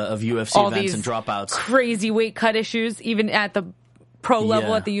 of UFC all events these and dropouts. Crazy weight cut issues, even at the pro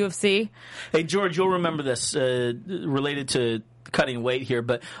level at the UFC. Hey, George, you'll remember this related to cutting weight here,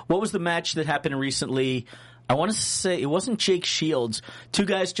 but what was the match that happened recently? I want to say it wasn't Jake Shields. 2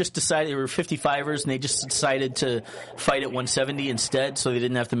 guys just decided they were 55ers, and they just decided to fight at 170 instead, so they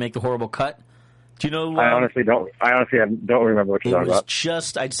didn't have to make the horrible cut. Do you know? I honestly don't remember what you're talking about. It was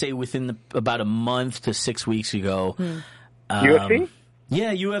just, I'd say, within about a month to 6 weeks ago. UFC?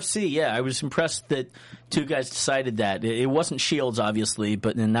 Yeah, UFC. Yeah, I was impressed that 2 guys decided that. It wasn't Shields, obviously,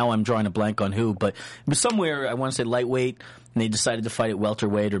 but now I'm drawing a blank on who. But it was somewhere, I want to say lightweight, and they decided to fight at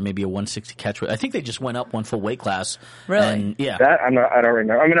welterweight or maybe a 160 catchweight. I think they just went up one full weight class. Really? And, yeah. That I don't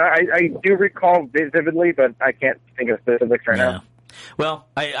remember. I mean, I do recall vividly, but I can't think of specifics right now. Well,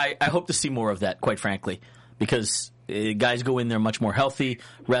 I hope to see more of that, quite frankly, because guys go in there much more healthy,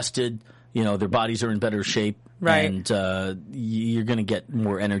 rested. Their bodies are in better shape. Right. And you're going to get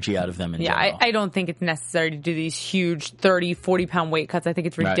more energy out of them in general. I don't think it's necessary to do these huge 30, 40-pound weight cuts. I think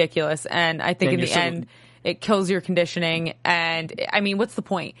it's ridiculous. Right. And I think in the end, it kills your conditioning. And, I mean, what's the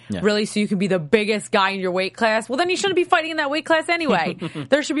point? Yeah. Really? So you can be the biggest guy in your weight class? Well, then you shouldn't be fighting in that weight class anyway.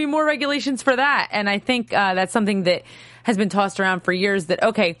 There should be more regulations for that. And I think that's something that has been tossed around for years that,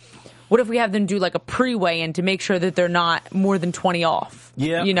 okay, what if we have them do like a pre-weigh-in to make sure that they're not more than 20 off?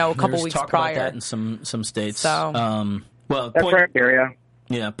 Yeah, a couple weeks talk prior. About that in some states. So, that's right, area.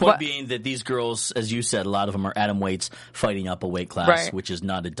 Yeah, point being that these girls, as you said, a lot of them are atom weights fighting up a weight class, which is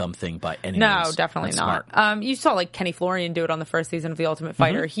not a dumb thing by any means. No, definitely not. You saw like Kenny Florian do it on the first season of The Ultimate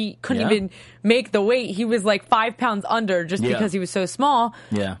Fighter. He couldn't even make the weight. He was like 5 pounds under just because he was so small.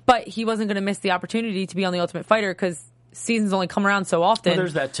 Yeah, but he wasn't going to miss the opportunity to be on The Ultimate Fighter because seasons only come around so often. Well,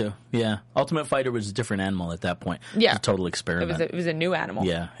 there's that too. Yeah, Ultimate Fighter was a different animal at that point. Yeah, it was a total experiment. It was a new animal.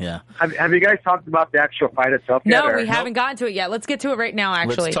 Yeah. Have you guys talked about the actual fight itself yet? No, we haven't gotten to it yet. Let's get to it right now.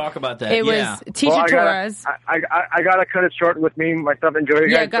 Actually, let's talk about that. It was Tecia Torres. I gotta cut it short with me myself and Joey.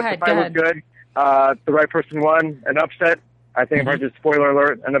 Yeah, go ahead. The fight was good. The right person won. An upset. I think if just spoiler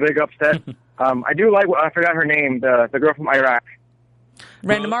alert, and a big upset. I do like. I forgot her name. The girl from Iraq.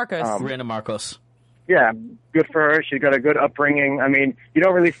 Randa Markos. Randa Markos. Yeah, good for her. She's got a good upbringing. I mean, you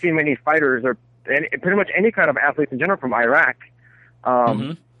don't really see many fighters or pretty much any kind of athletes in general from Iraq.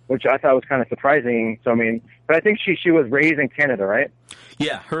 But which I thought was kind of surprising. So, I mean, but I think she was raised in Canada, right?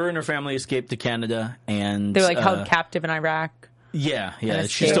 Yeah, her and her family escaped to Canada, and they were held captive in Iraq. Yeah.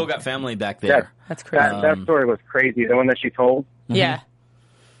 She still got family back there. That's crazy. That story was crazy, the one that she told. Mm-hmm. Yeah.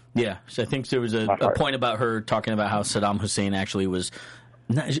 Yeah, so I think there was a point about her talking about how Saddam Hussein actually was.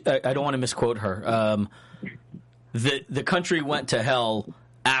 I don't want to misquote her. The country went to hell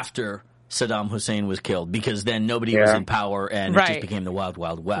after Saddam Hussein was killed, because then nobody was in power, and it just became the Wild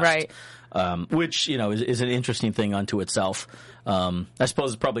Wild West. Right. Which is an interesting thing unto itself. I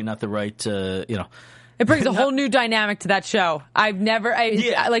suppose it's probably not the right. It brings a whole new dynamic to that show.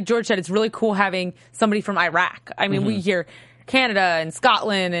 Like George said, it's really cool having somebody from Iraq. I mean, we hear Canada and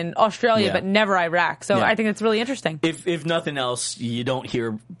Scotland and Australia, but never Iraq. So I think it's really interesting. If nothing else, you don't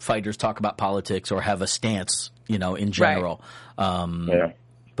hear fighters talk about politics or have a stance, in general. Right.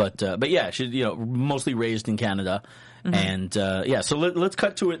 But yeah, she, mostly raised in Canada. And so let's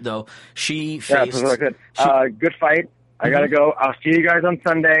cut to it though. She faced. It was really good. Good fight. I gotta go. I'll see you guys on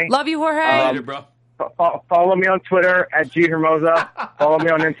Sunday. Love you, Jorge. Later, bro. Follow me on Twitter at G Hermosa. Follow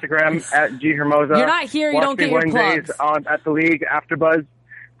me on Instagram at G Hermosa. You're not here. You don't get your plugs. At the league AfterBuzz.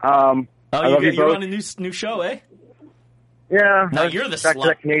 You're on a new show, eh? Yeah. Now you're the back slut. to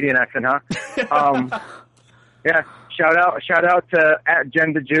that Canadian accent, huh? Yeah. Shout out to at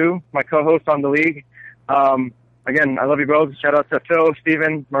Jen the Jew, my co-host on the league. Again, I love you, bros. Shout out to Phil,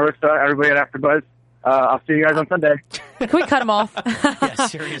 Steven, Marissa, everybody at AfterBuzz. I'll see you guys on Sunday. Can we cut him off? Yeah,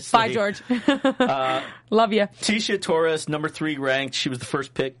 seriously. Bye, George. Love you. Tecia Torres, number 3 ranked. She was the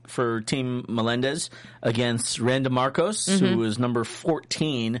first pick for Team Melendez against Randa Markos, who was number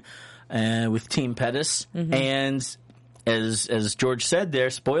 14 with Team Pettis. And as George said there,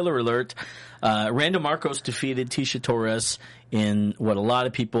 spoiler alert, Randa Markos defeated Tecia Torres in what a lot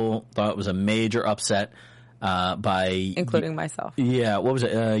of people thought was a major upset. Including myself. Yeah, what was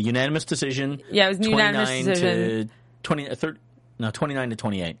it? Unanimous decision. Yeah, it was an unanimous decision. 29 to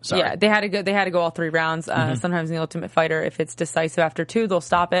 28. Sorry. Yeah, they had to go all 3 rounds. Sometimes in the Ultimate Fighter, if it's decisive after 2, they'll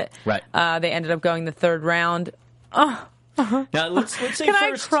stop it. Right. They ended up going the 3rd round. Now let's say Can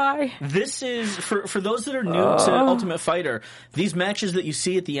first. I cry? This is for those that are new to Ultimate Fighter. These matches that you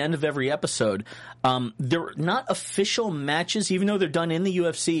see at the end of every episode, they're not official matches, even though they're done in the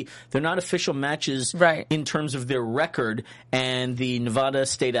UFC. They're not official matches, right, in terms of their record and the Nevada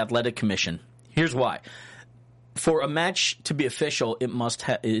State Athletic Commission. Here's why. For a match to be official,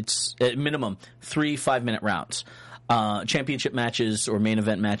 it's at minimum 3 5-minute rounds. Championship matches or main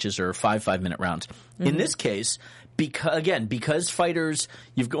event matches are 5 5-minute rounds. In this case, because fighters,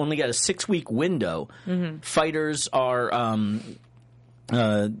 you've only got a 6-week window. Fighters are,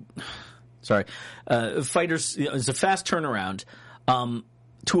 fighters, it's a fast turnaround.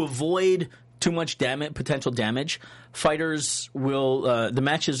 To avoid too much potential damage, fighters will, the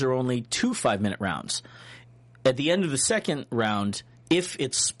matches are only 2 5-minute rounds. At the end of the second round, if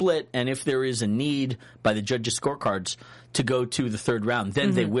it's split and if there is a need by the judges' scorecards to go to the 3rd round,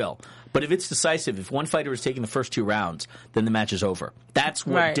 then they will. But if it's decisive, if one fighter is taking the first 2 rounds, then the match is over. That's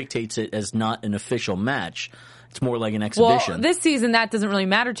what dictates it as not an official match. It's more like an exhibition. Well, this season that doesn't really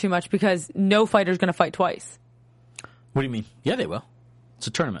matter too much because no fighter's going to fight twice. What do you mean? Yeah, they will. It's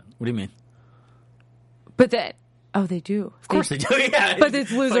a tournament. What do you mean? But then, they do. Of course they do, yeah. But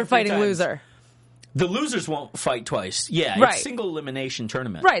it's loser fighting loser. The losers won't fight twice. Yeah, right. It's single elimination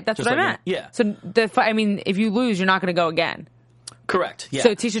tournament. Right, that's what I meant. Yeah. So, if you lose, you're not going to go again. Correct, yeah.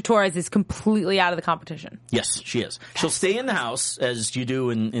 So Tecia Torres is completely out of the competition. Yes, she is. She'll stay in the house, as you do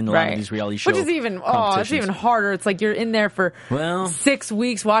in a lot of these reality shows. Which is it's even harder. It's like you're in there for 6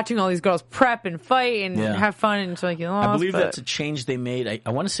 weeks watching all these girls prep and fight and have fun, and it's like you lost. I believe that's a change they made. I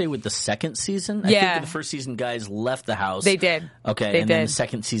want to say with the second season. I think in the first season, guys left the house. They did. Okay, then the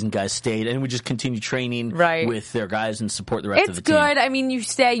second season, guys stayed, and we just continue training with their guys and support the rest of the team. It's good. I mean, you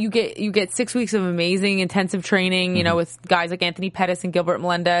stay, you get 6 weeks of amazing intensive training, you know, with guys like Anthony Pettis and Gilbert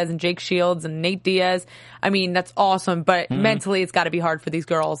Melendez and Jake Shields and Nate Diaz. I mean, that's awesome, but mentally it's got to be hard for these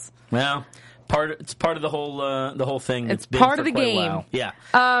girls. Well, it's part of the whole thing. It's part of the game. Yeah.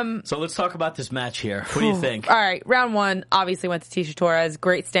 So let's talk about this match here. What do you think? All right, round 1 obviously went to Tecia Torres.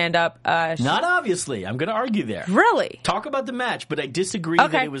 Great stand up. Not obviously. I'm going to argue there. Really? Talk about the match, but I disagree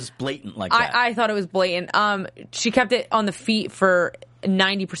that it was blatant like that. I thought it was blatant. She kept it on the feet for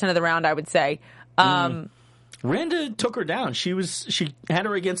 90% of the round, I would say. Randa took her down. She had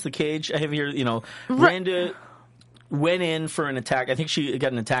her against the cage. I have here, Randa went in for an attack. I think she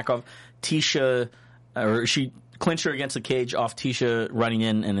got an attack off Tecia, or she clinched her against the cage off Tecia running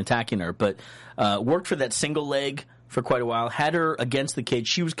in and attacking her, but worked for that single leg for quite a while. Had her against the cage.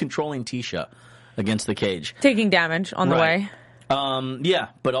 She was controlling Tecia against the cage. Taking damage on the way. Yeah,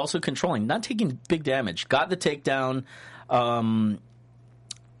 but also controlling, not taking big damage. Got the takedown. And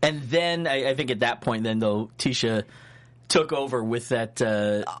then I think at that point, then though, Tecia took over with that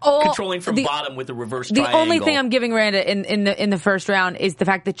controlling from bottom with the reverse triangle. The only thing I'm giving Randa in the first round is the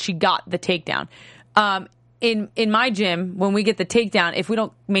fact that she got the takedown. In my gym, when we get the takedown, if we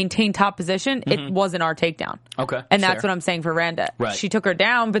don't maintain top position, it wasn't our takedown. Okay, and that's what I'm saying for Randa. Right. She took her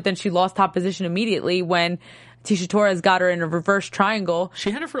down, but then she lost top position immediately when Tecia Torres got her in a reverse triangle.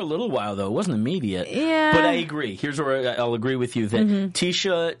 She had her for a little while, though. It wasn't immediate. Yeah. But I agree. Here's where I'll agree with you that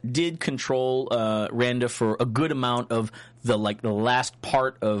Tecia did control Randa for a good amount of the last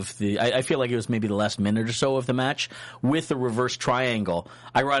part of the... I feel like it was maybe the last minute or so of the match with the reverse triangle.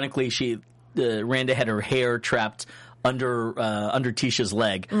 Ironically, Randa had her hair trapped under Ticia's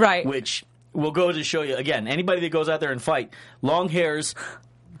leg. Right. Which will go to show you, again, anybody that goes out there and fight, long hairs,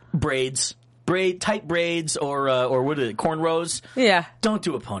 tight braids or what is it, cornrows? Yeah. Don't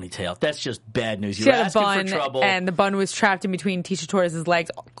do a ponytail. That's just bad news. She You're had a asking bun, for trouble. and the bun was trapped in between Tecia Torres'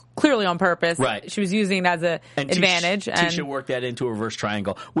 legs, clearly on purpose. Right. She was using it as an advantage. Tecia worked that into a reverse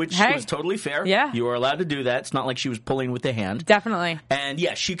triangle, which was totally fair. Yeah. You are allowed to do that. It's not like she was pulling with the hand. Definitely. And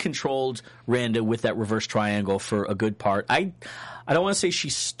yeah, she controlled Randa with that reverse triangle for a good part. I don't want to say she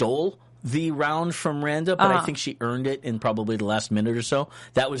stole the round from Randa, but I think she earned it in probably the last minute or so.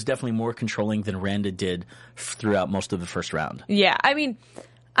 That was definitely more controlling than Randa did throughout most of the first round. Yeah, I mean,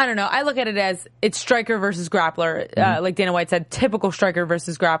 I don't know. I look at it as it's striker versus grappler. Like Dana White said, typical striker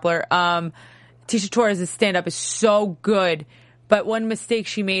versus grappler. Tecia Torres' stand-up is so good, but one mistake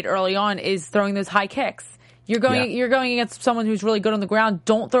she made early on is throwing those high kicks. You're going against someone who's really good on the ground.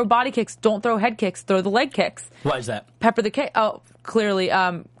 Don't throw body kicks. Don't throw head kicks. Throw the leg kicks. Why is that? Pepper the kick. Oh, clearly,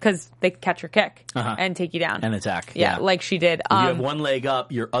 because they catch your kick and take you down and attack. Yeah, like she did. If you have one leg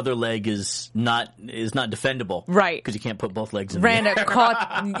up, your other leg is not defendable, right? Because you can't put both legs in. Randa the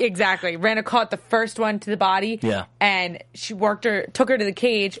air. Randa caught the first one to the body. Yeah, and she took her to the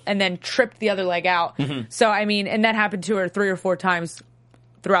cage, and then tripped the other leg out. So I mean, and that happened to her 3 or 4 times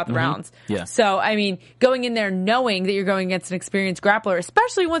throughout the rounds. Yeah. So, I mean, going in there knowing that you're going against an experienced grappler,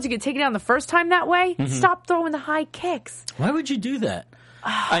 especially once you get taken down the first time that way, stop throwing the high kicks. Why would you do that?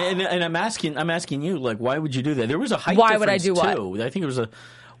 And I'm asking you, like, why would you do that? There was a height difference, would I do too. what? I think it was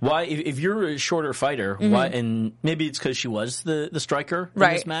why, if you're a shorter fighter, why, and maybe it's because she was the striker in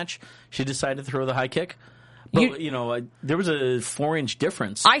this match, she decided to throw the high kick. But, there was a 4-inch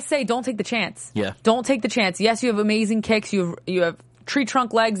difference. I say don't take the chance. Yeah. Don't take the chance. Yes, you have amazing kicks. You have tree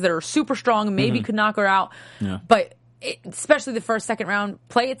trunk legs that are super strong and maybe could knock her out. Yeah. But especially the first, second round,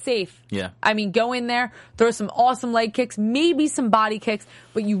 play it safe. Yeah. I mean, go in there, throw some awesome leg kicks, maybe some body kicks,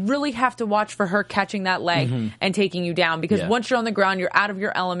 but you really have to watch for her catching that leg and taking you down because once you're on the ground, you're out of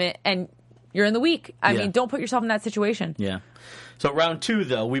your element and you're in the week. I mean, don't put yourself in that situation. Yeah. So round 2,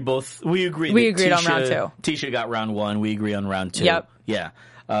 though, we agreed. We agreed on round 2. Tecia got round 1. We agree on round 2. Yep. Yeah.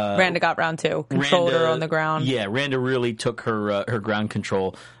 Randa got round 2. Controlled her on the ground. Yeah, Randa really took her ground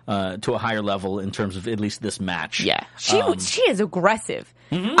control to a higher level in terms of at least this match. Yeah. She is aggressive.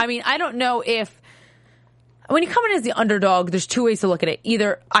 I mean, I don't know if... When you come in as the underdog, there's 2 ways to look at it.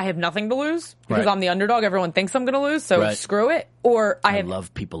 Either I have nothing to lose because I'm the underdog, everyone thinks I'm going to lose, so screw it. Or I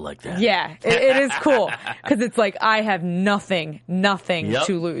love people like that. Yeah, it is cool because it's like I have nothing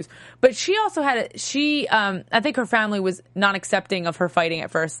to lose. But she also had I think her family was not accepting of her fighting at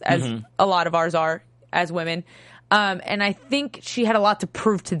first, as a lot of ours are as women. And I think she had a lot to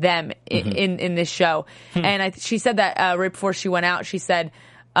prove to them in this show. And she said that right before she went out, she said,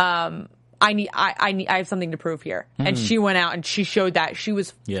 I have something to prove here. And she went out and she showed that. She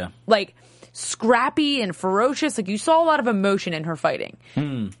was like scrappy and ferocious. Like you saw a lot of emotion in her fighting.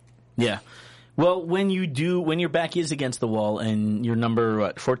 Yeah. Well, when your back is against the wall and you're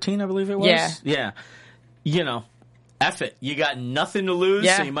number 14, I believe it was. Yeah. F it. You got nothing to lose,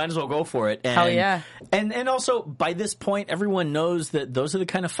 so you might as well go for it. And, hell yeah. And also by this point, everyone knows that those are the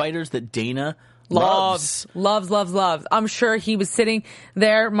kind of fighters that Dana loves. I'm sure he was sitting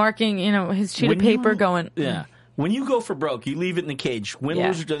there marking, his sheet of paper going. Yeah. When you go for broke, you leave it in the cage. Win,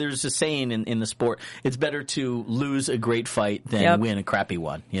 lose, there's a saying in the sport. It's better to lose a great fight than win a crappy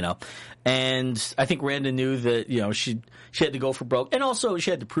one, And I think Randa knew that, she had to go for broke. And also she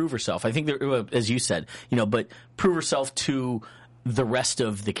had to prove herself. I think, as you said, but prove herself to the rest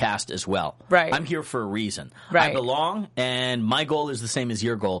of the cast as well. Right. I'm here for a reason. Right. I belong, and my goal is the same as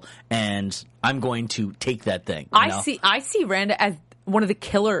your goal, and I'm going to take that thing. I see Randa as one of the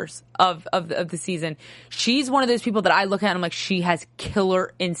killers of the season. She's one of those people that I look at and I'm like, she has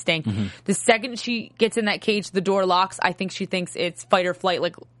killer instinct. The second she gets in that cage, the door locks. I think she thinks it's fight or flight,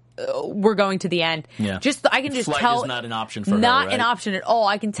 like we're going to the end. Yeah. I can just Flight tell. Is not an option for her, Not right? an option at all.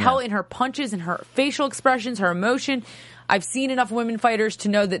 I can tell in her punches and her facial expressions, her emotion. I've seen enough women fighters to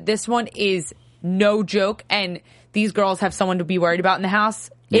know that this one is no joke, and these girls have someone to be worried about in the house.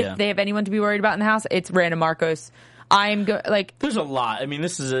 If they have anyone to be worried about in the house, it's Randa Markos. There's a lot. I mean,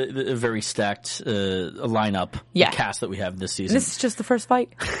 this is a very stacked lineup, cast that we have this season. This is just the first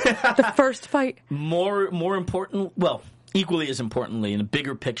fight. The first fight. More important, well, equally as importantly, in a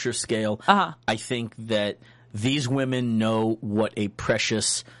bigger picture scale, I think that these women know what a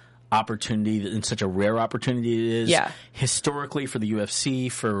precious opportunity and such a rare opportunity it is. Yeah. Historically, for the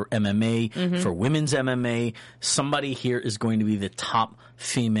UFC, for MMA, for women's MMA, somebody here is going to be the top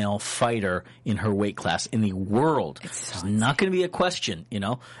female fighter in her weight class in the world. It's not going to be a question, you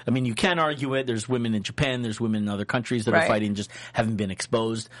know? I mean, you can argue it. There's women in Japan. There's women in other countries that are fighting, just haven't been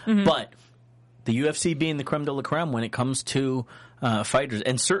exposed. But the UFC being the creme de la creme when it comes to fighters,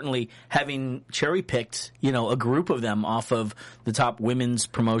 and certainly having cherry-picked, you know, a group of them off of the top women's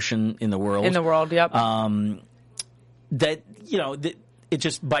promotion in the world. In the world, yep. That, you know, it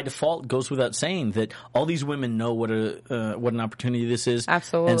just by default goes without saying that all these women know what an opportunity this is.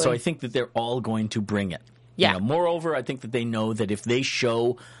 Absolutely. And so I think that they're all going to bring it. Yeah. You know, moreover, I think that they know that if they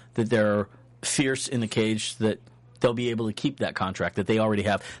show that they're fierce in the cage, that they'll be able to keep that contract that they already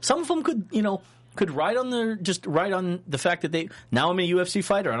have. Some of them could ride on the fact that now I'm a UFC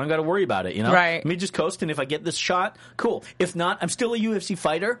fighter. I don't got to worry about it, you know? Right. Let me just coast, and if I get this shot, cool. If not, I'm still a UFC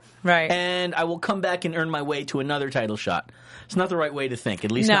fighter. Right. And I will come back and earn my way to another title shot. It's not the right way to think,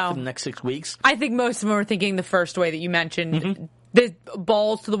 at least not for the next 6 weeks. I think most of them are thinking the first way that you mentioned. The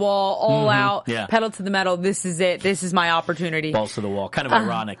balls to the wall, all out, pedal to the metal. This is it. This is my opportunity. Balls to the wall. Kind of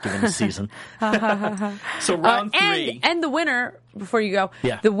ironic given the season. So round 3. And the winner, before you go,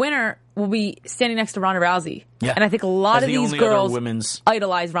 Yeah. the winner will be standing next to Ronda Rousey. Yeah. And I think a lot As of the these only other girls women's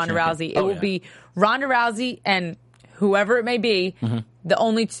idolize Ronda champion. Rousey. It will be Ronda Rousey and whoever it may be, the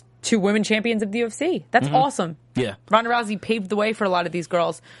only two women champions of the UFC. That's awesome. Yeah. Ronda Rousey paved the way for a lot of these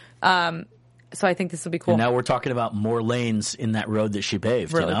girls. So I think this will be cool. And now we're talking about more lanes in that road that she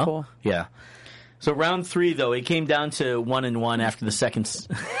paved. Really you know? cool. Yeah. So round 3, though, it came down to 1-1 after the second.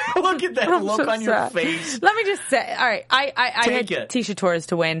 Look at that look on your face. Let me just say, all right, I had Take it. Tecia Torres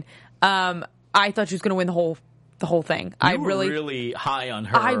to win. I thought she was going to win the whole thing. You were really high on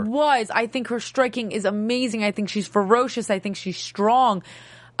her. I was. I think her striking is amazing. I think she's ferocious. I think she's strong.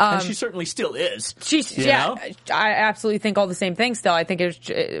 And she certainly still is. I absolutely think all the same things still. I think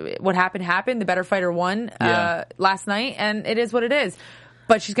what happened. The better fighter won last night, and it is what it is.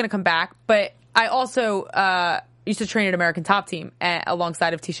 But she's going to come back. But I also used to train at American Top Team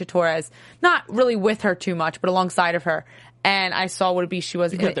alongside of Tecia Torres. Not really with her too much, but alongside of her. And I saw what she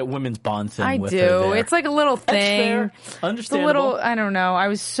was. You got that women's bond thing with her do. there. It's like a little thing. That's fair. Understandable. I don't know. I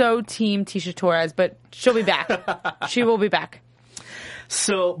was so team Tecia Torres, but she'll be back. She will be back.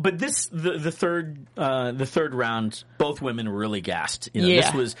 So, but the third round, both women were really gassed. You know, Yeah.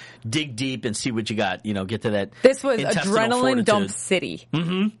 This was dig deep and see what you got. You know, get to that. This was intestinal adrenaline fortitude. dump city.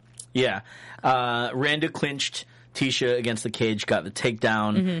 Yeah. Randa clinched Tecia against the cage, got the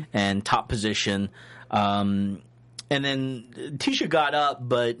takedown and top position. And then Tecia got up,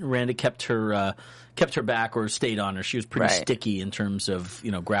 but Randa kept her back or stayed on her. She was pretty sticky in terms of,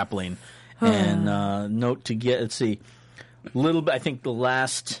 you know, grappling. And let's see. Little bit, I think the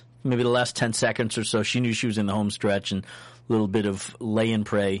last 10 seconds or so, she knew she was in the home stretch, and a little bit of lay and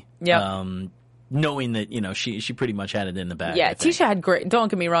pray. Yep. Knowing that, you know, she pretty much had it in the bag. Yeah, Tecia had great. Don't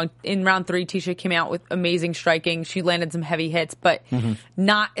get me wrong. In round 3, Tecia came out with amazing striking. She landed some heavy hits, but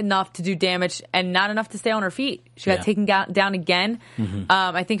not enough to do damage and not enough to stay on her feet. She got taken down again.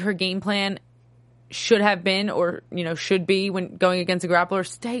 I think her game plan should have been, or, you know, should be when going against a grappler,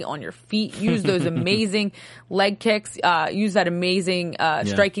 stay on your feet, use those amazing leg kicks, use that amazing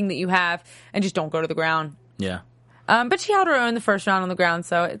striking that you have, and just don't go to the ground. Yeah. But she held her own the first round on the ground,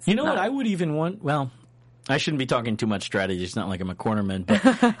 so it's what I would even want. Well, I shouldn't be talking too much strategy. It's not like I'm a cornerman,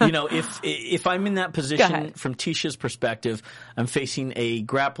 but you know, if I'm in that position from Ticia's perspective, I'm facing a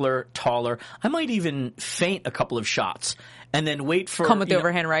grappler taller. I might even feint a couple of shots and then wait for come with the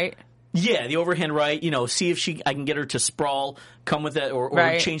overhand right. Yeah, the overhand right. You know, see if I can get her to sprawl, come with it,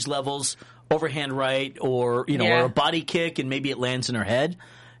 or change levels. Overhand right, or you know, or a body kick, and maybe it lands in her head.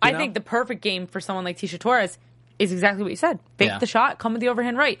 I think the perfect game for someone like Tecia Torres is exactly what you said. Fake the shot, come with the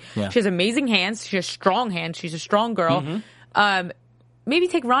overhand right. Yeah. She has amazing hands. She has strong hands. She's a strong girl. maybe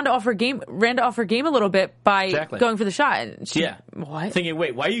take Randa off her game a little bit by going for the shot. And what? Thinking,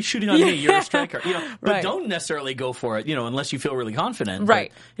 wait, why are you shooting on me? You're a striker. But don't necessarily go for it, unless you feel really confident.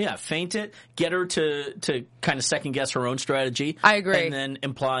 Right. But, feint it. Get her to kind of second guess her own strategy. I agree. And then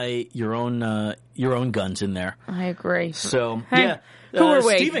imply your own guns in there. I agree. So,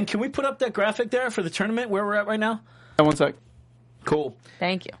 Steven, can we put up that graphic there for the tournament where we're at right now? 1 sec. Cool.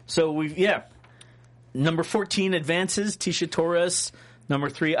 Thank you. So number 14 advances, Tecia Torres. Number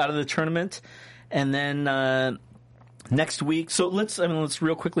 3 out of the tournament. And then next week, so let's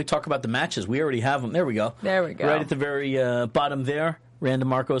real quickly talk about the matches. We already have them. There we go. Right at the very bottom there. Randa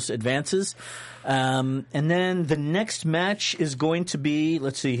Markos advances. And then the next match is going to be,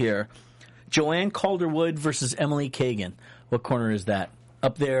 let's see here, Joanne Calderwood versus Emily Kagan. What corner is that?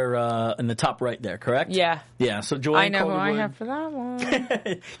 Up there in the top right there, correct? Yeah. Yeah, so Joanne I know Calderwood. who I have for that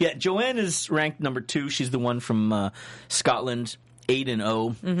one. Yeah, Joanne is ranked number 2. She's the one from Scotland.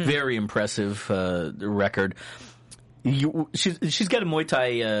 8-0, very impressive record. She's got a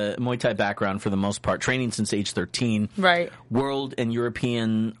Muay Thai background for the most part, training since age 13. Right. World and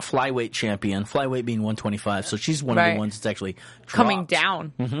European flyweight champion, flyweight being 125. So she's one of the ones that's actually coming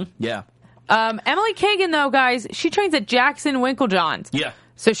down. Mm-hmm. Yeah. Emily Kagan, though, guys, she trains at Jackson Winklejohns. Yeah.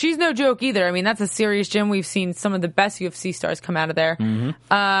 So she's no joke either. I mean, that's a serious gym. We've seen some of the best UFC stars come out of there.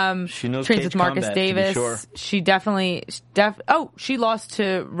 Mm-hmm. She knows trains cage with Marcus combat, Davis. to be sure. She definitely. She lost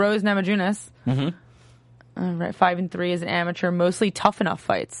to Rose Namajunas. Right, 5-3 as an amateur, mostly Tough Enough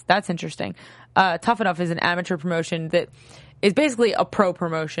fights. That's interesting. Tough Enough is an amateur promotion that is basically a pro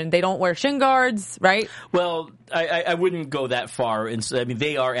promotion. They don't wear shin guards, right? Well, I wouldn't go that far. I mean,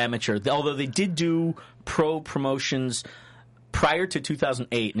 they are amateur, although they did do pro promotions prior to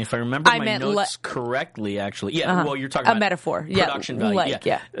 2008, and if I remember my notes correctly, actually, well, you're talking about metaphor, production value.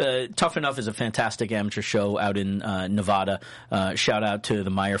 Tough Enough is a fantastic amateur show out in Nevada. Shout out to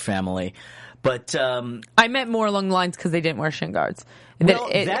the Meyer family. But I meant more along the lines because they didn't wear shin guards. Well,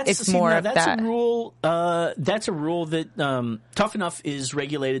 It's more of that. A rule. That's a rule that Tough Enough is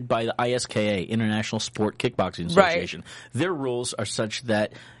regulated by the ISKA, International Sport Kickboxing Association. Right. Their rules are such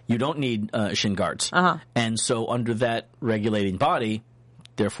that you don't need shin guards, and so under that regulating body,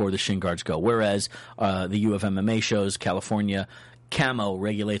 therefore the shin guards go. Whereas the UFMMA shows, California. Camo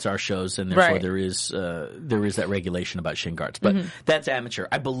regulates our shows, and therefore there is that regulation about shin guards. But that's amateur.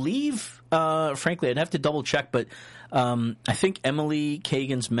 I believe, frankly, I'd have to double check, but I think Emily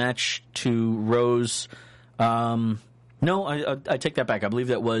Kagan's match to Rose. No, I take that back. I believe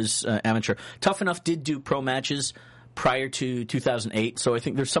that was amateur. Tough Enough did do pro matches prior to 2008, so I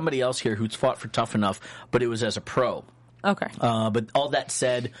think there's somebody else here who's fought for Tough Enough, but it was as a pro. Okay. But all that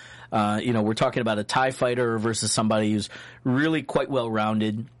said, we're talking about a Thai fighter versus somebody who's really quite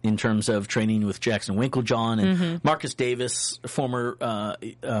well-rounded in terms of training with Jackson Winklejohn and Marcus Davis, former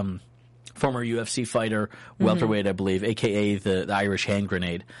UFC fighter, welterweight, I believe, a.k.a. the Irish hand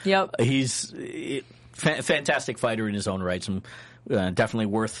grenade. Yep. He's a fantastic fighter in his own right, and definitely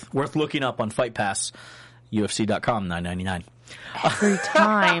worth looking up on Fight Pass, UFC.com, $9.99.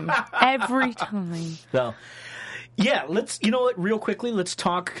 Every time. So... yeah, real quickly, let's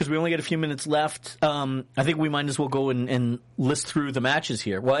talk, because we only got a few minutes left. I think we might as well go and list through the matches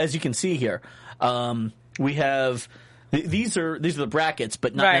here. Well, as you can see here, we have, these are the brackets,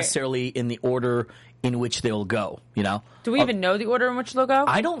 but not necessarily in the order in which they'll go, Do we even know the order in which they'll go?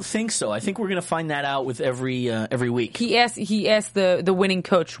 I don't think so. I think we're going to find that out with every week. He asked the winning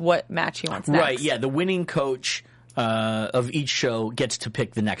coach what match he wants next. Right, yeah, the winning coach of each show gets to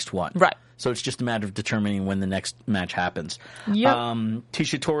pick the next one. Right. So it's just a matter of determining when the next match happens. Yep.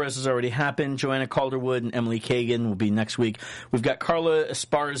 Tecia Torres has already happened. Joanna Calderwood and Emily Kagan will be next week. We've got Carla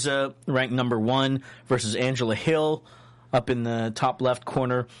Esparza, ranked number 1, versus Angela Hill up in the top left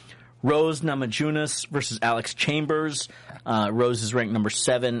corner. Rose Namajunas versus Alex Chambers. Rose is ranked number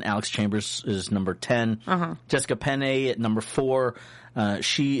 7. Alex Chambers is number 10. Jessica Penne at number 4.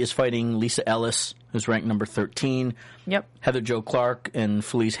 She is fighting Lisa Ellis, who's ranked number 13. Yep. Heather Jo Clark and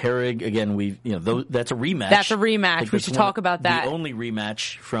Felice Herrig. Again, that's a rematch. That's a rematch. We should talk about that. The only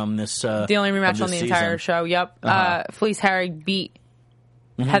rematch from this. The only rematch on the entire show. Yep. Felice Herrig beat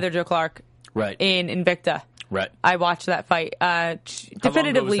Heather Jo Clark. Right. In Invicta. Right. I watched that fight.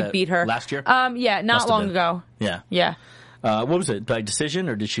 Definitively beat her. Last year? Yeah, not long ago. Yeah. Yeah. What was it? By decision,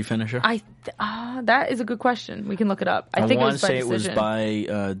 or did she finish her? That is a good question. We can look it up. I think it was by decision. I want to say it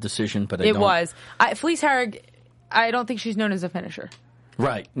was by decision, but I don't. It was. Felice Herrig, I don't think she's known as a finisher.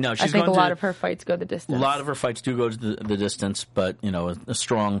 Right. No, she's I think a lot of her fights go the distance. A lot of her fights do go to the distance, but, a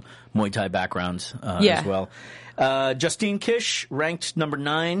strong Muay Thai background as well. Justine Kish, ranked number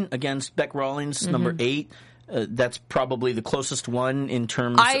 9 against Beck Rawlings, number 8. that's probably the closest one in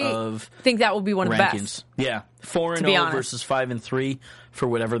terms of I think that will be one of rankings. the best. Yeah, 4-0 versus 5-3 for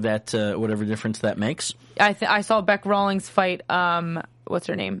whatever difference that makes. I saw Beck Rawlings fight. What's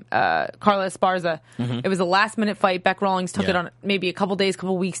her name? Carla Esparza. Mm-hmm. It was a last-minute fight. Beck Rawlings took it on maybe a couple days,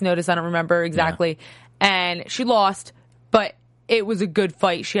 couple weeks' notice. I don't remember exactly, and she lost, but it was a good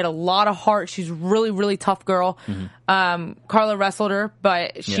fight. She had a lot of heart. She's a really, really tough girl. Mm-hmm. Carla wrestled her,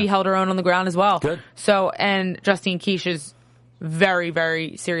 but she held her own on the ground as well. Good. So, and Justine Kish is very,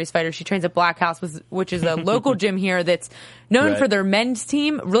 very serious fighter. She trains at Black House, which is a local gym here that's known for their men's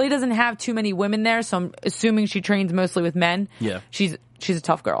team. Really doesn't have too many women there, so I'm assuming she trains mostly with men. Yeah. She's a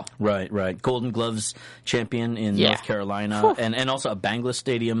tough girl. Right. Golden Gloves champion in North Carolina, and also a Bangla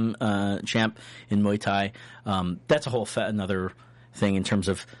Stadium champ in Muay Thai. That's a whole another thing in terms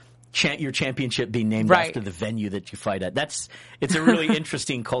of your championship being named after the venue that you fight at. It's a really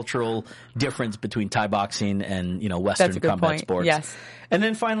interesting cultural difference between Thai boxing and Western combat sports. Yes. And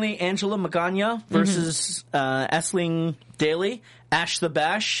then finally, Angela Magana versus Aisling Daly. Ash the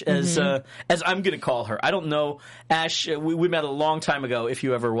Bash, as I'm going to call her. I don't know. Ash, we met a long time ago, if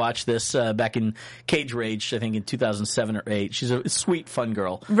you ever watched this, back in Cage Rage, I think in 2007 or 8. She's a sweet, fun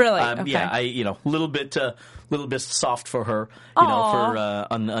girl. Really? Okay. Yeah, a little bit soft for her, for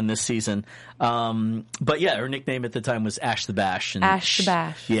on this season. But yeah, her nickname at the time was Ash the Bash. And Ash the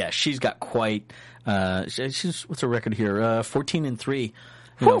Bash. Yeah, she's got quite, what's her record here? 14-3.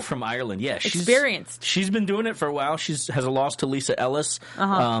 From Ireland. Yeah, she's experienced. She's been doing it for a while. Has a loss to Lisa Ellis,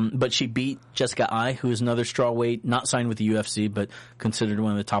 but she beat Jessica Ai, who is another strawweight, not signed with the UFC, but considered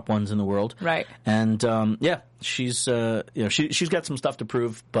one of the top ones in the world. Right. And she's she's got some stuff to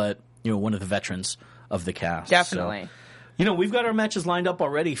prove, but one of the veterans of the cast. Definitely. So, we've got our matches lined up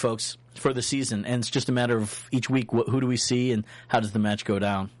already, folks, for the season, and it's just a matter of each week who do we see and how does the match go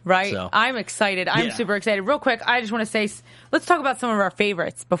down. Right. So, I'm excited. I'm super excited. Real quick, I just want to say, let's talk about some of our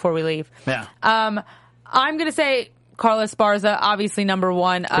favorites before we leave. Yeah. I'm going to say Carla Esparza, obviously number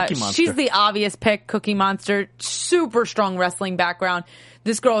one. She's the obvious pick, Cookie Monster. Super strong wrestling background.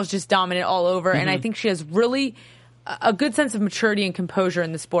 This girl is just dominant all over, and I think she has really a good sense of maturity and composure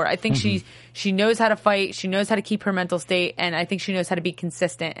in the sport. I think she knows how to fight. She knows how to keep her mental state, and I think she knows how to be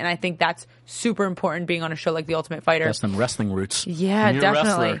consistent. And I think that's super important being on a show like The Ultimate Fighter. That's some wrestling roots. Yeah, You're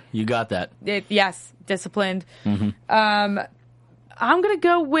definitely. A wrestler. You got that. Yes, disciplined. I'm going to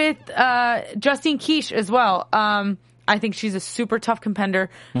go with Justine Kish as well. I think she's a super tough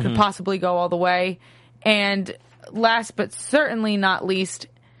contender, could possibly go all the way. And last but certainly not least,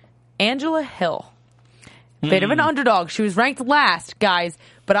 Angela Hill. Bit of an underdog. She was ranked last, guys.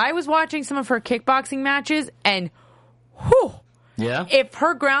 But I was watching some of her kickboxing matches, and whew. Yeah. If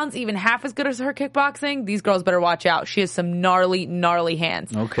her ground's even half as good as her kickboxing, these girls better watch out. She has some gnarly, gnarly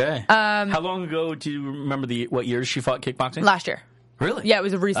hands. Okay. How long ago do you remember what years she fought kickboxing? Last year. Really? Yeah, it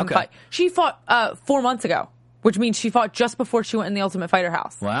was a recent fight. She fought 4 months ago, which means she fought just before she went in the Ultimate Fighter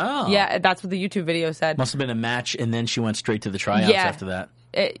house. Wow. Yeah, that's what the YouTube video said. Must have been a match, and then she went straight to the tryouts after that.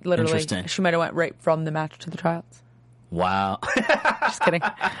 It literally, she might have went right from the match to the tryouts. Wow. Just kidding.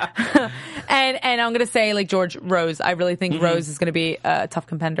 and I'm going to say, like, George Rose. I really think Rose is going to be a tough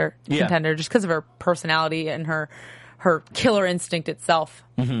contender just because of her personality and her killer instinct itself.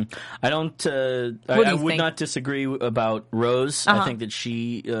 I don't. I would not disagree about Rose. I think that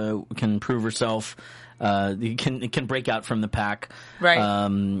she can prove herself. Can break out from the pack.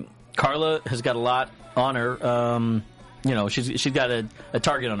 Right. Carla has got a lot on her. She's got a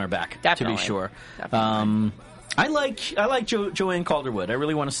target on her back, to be sure. Definitely. I like Joanne Calderwood. I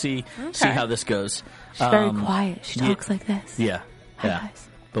really want to see how this goes. She's very quiet. She talks like this. Yeah. Hi, guys.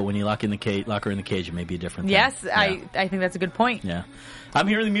 But when you lock her in the cage, it may be a different thing. Yes, yeah. I think that's a good point. Yeah. I'm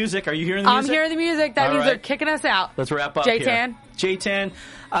hearing the music. Are you hearing the music? I'm hearing the music. That means they're kicking us out. Let's wrap up J-Tan. here. J-Tan.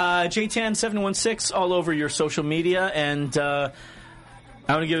 J-Tan 716 all over your social media. And I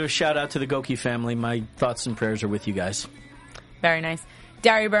want to give a shout out to the Goki family. My thoughts and prayers are with you guys. Very nice.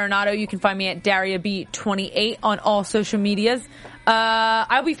 Daria Baronato, you can find me at DariaB28 on all social medias.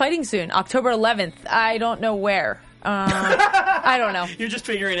 I'll be fighting soon, October 11th. I don't know where. I don't know. You're just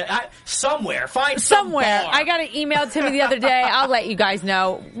figuring it out. Somewhere. Find somewhere. Some I got an email to me the other day. I'll let you guys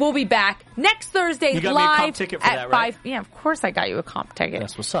know. We'll be back next Thursday you got live me a comp ticket for at that, right? 5. Yeah, of course I got you a comp ticket.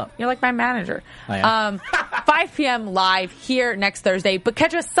 That's what's up. You're like my manager. I am. 5 p.m. live here next Thursday. But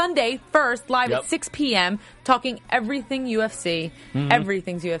catch us Sunday first live at 6 p.m. talking everything UFC.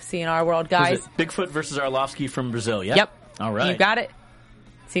 Everything's UFC in our world, guys. Bigfoot versus Arlovsky from Brazil, yeah? Yep. All right. You got it.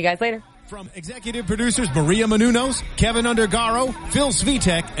 See you guys later. From executive producers Maria Menounos, Kevin Undergaro, Phil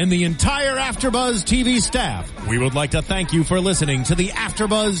Svitek, and the entire AfterBuzz TV staff, we would like to thank you for listening to the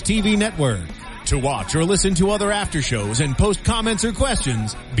AfterBuzz TV network. To watch or listen to other after shows and post comments or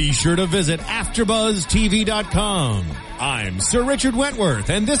questions, be sure to visit AfterBuzzTV.com. I'm Sir Richard Wentworth,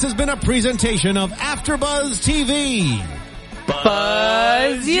 and this has been a presentation of AfterBuzz TV.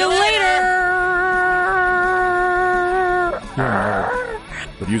 Buzz you later!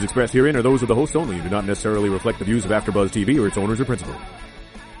 The views expressed herein are those of the host only and do not necessarily reflect the views of AfterBuzz TV or its owners or principals.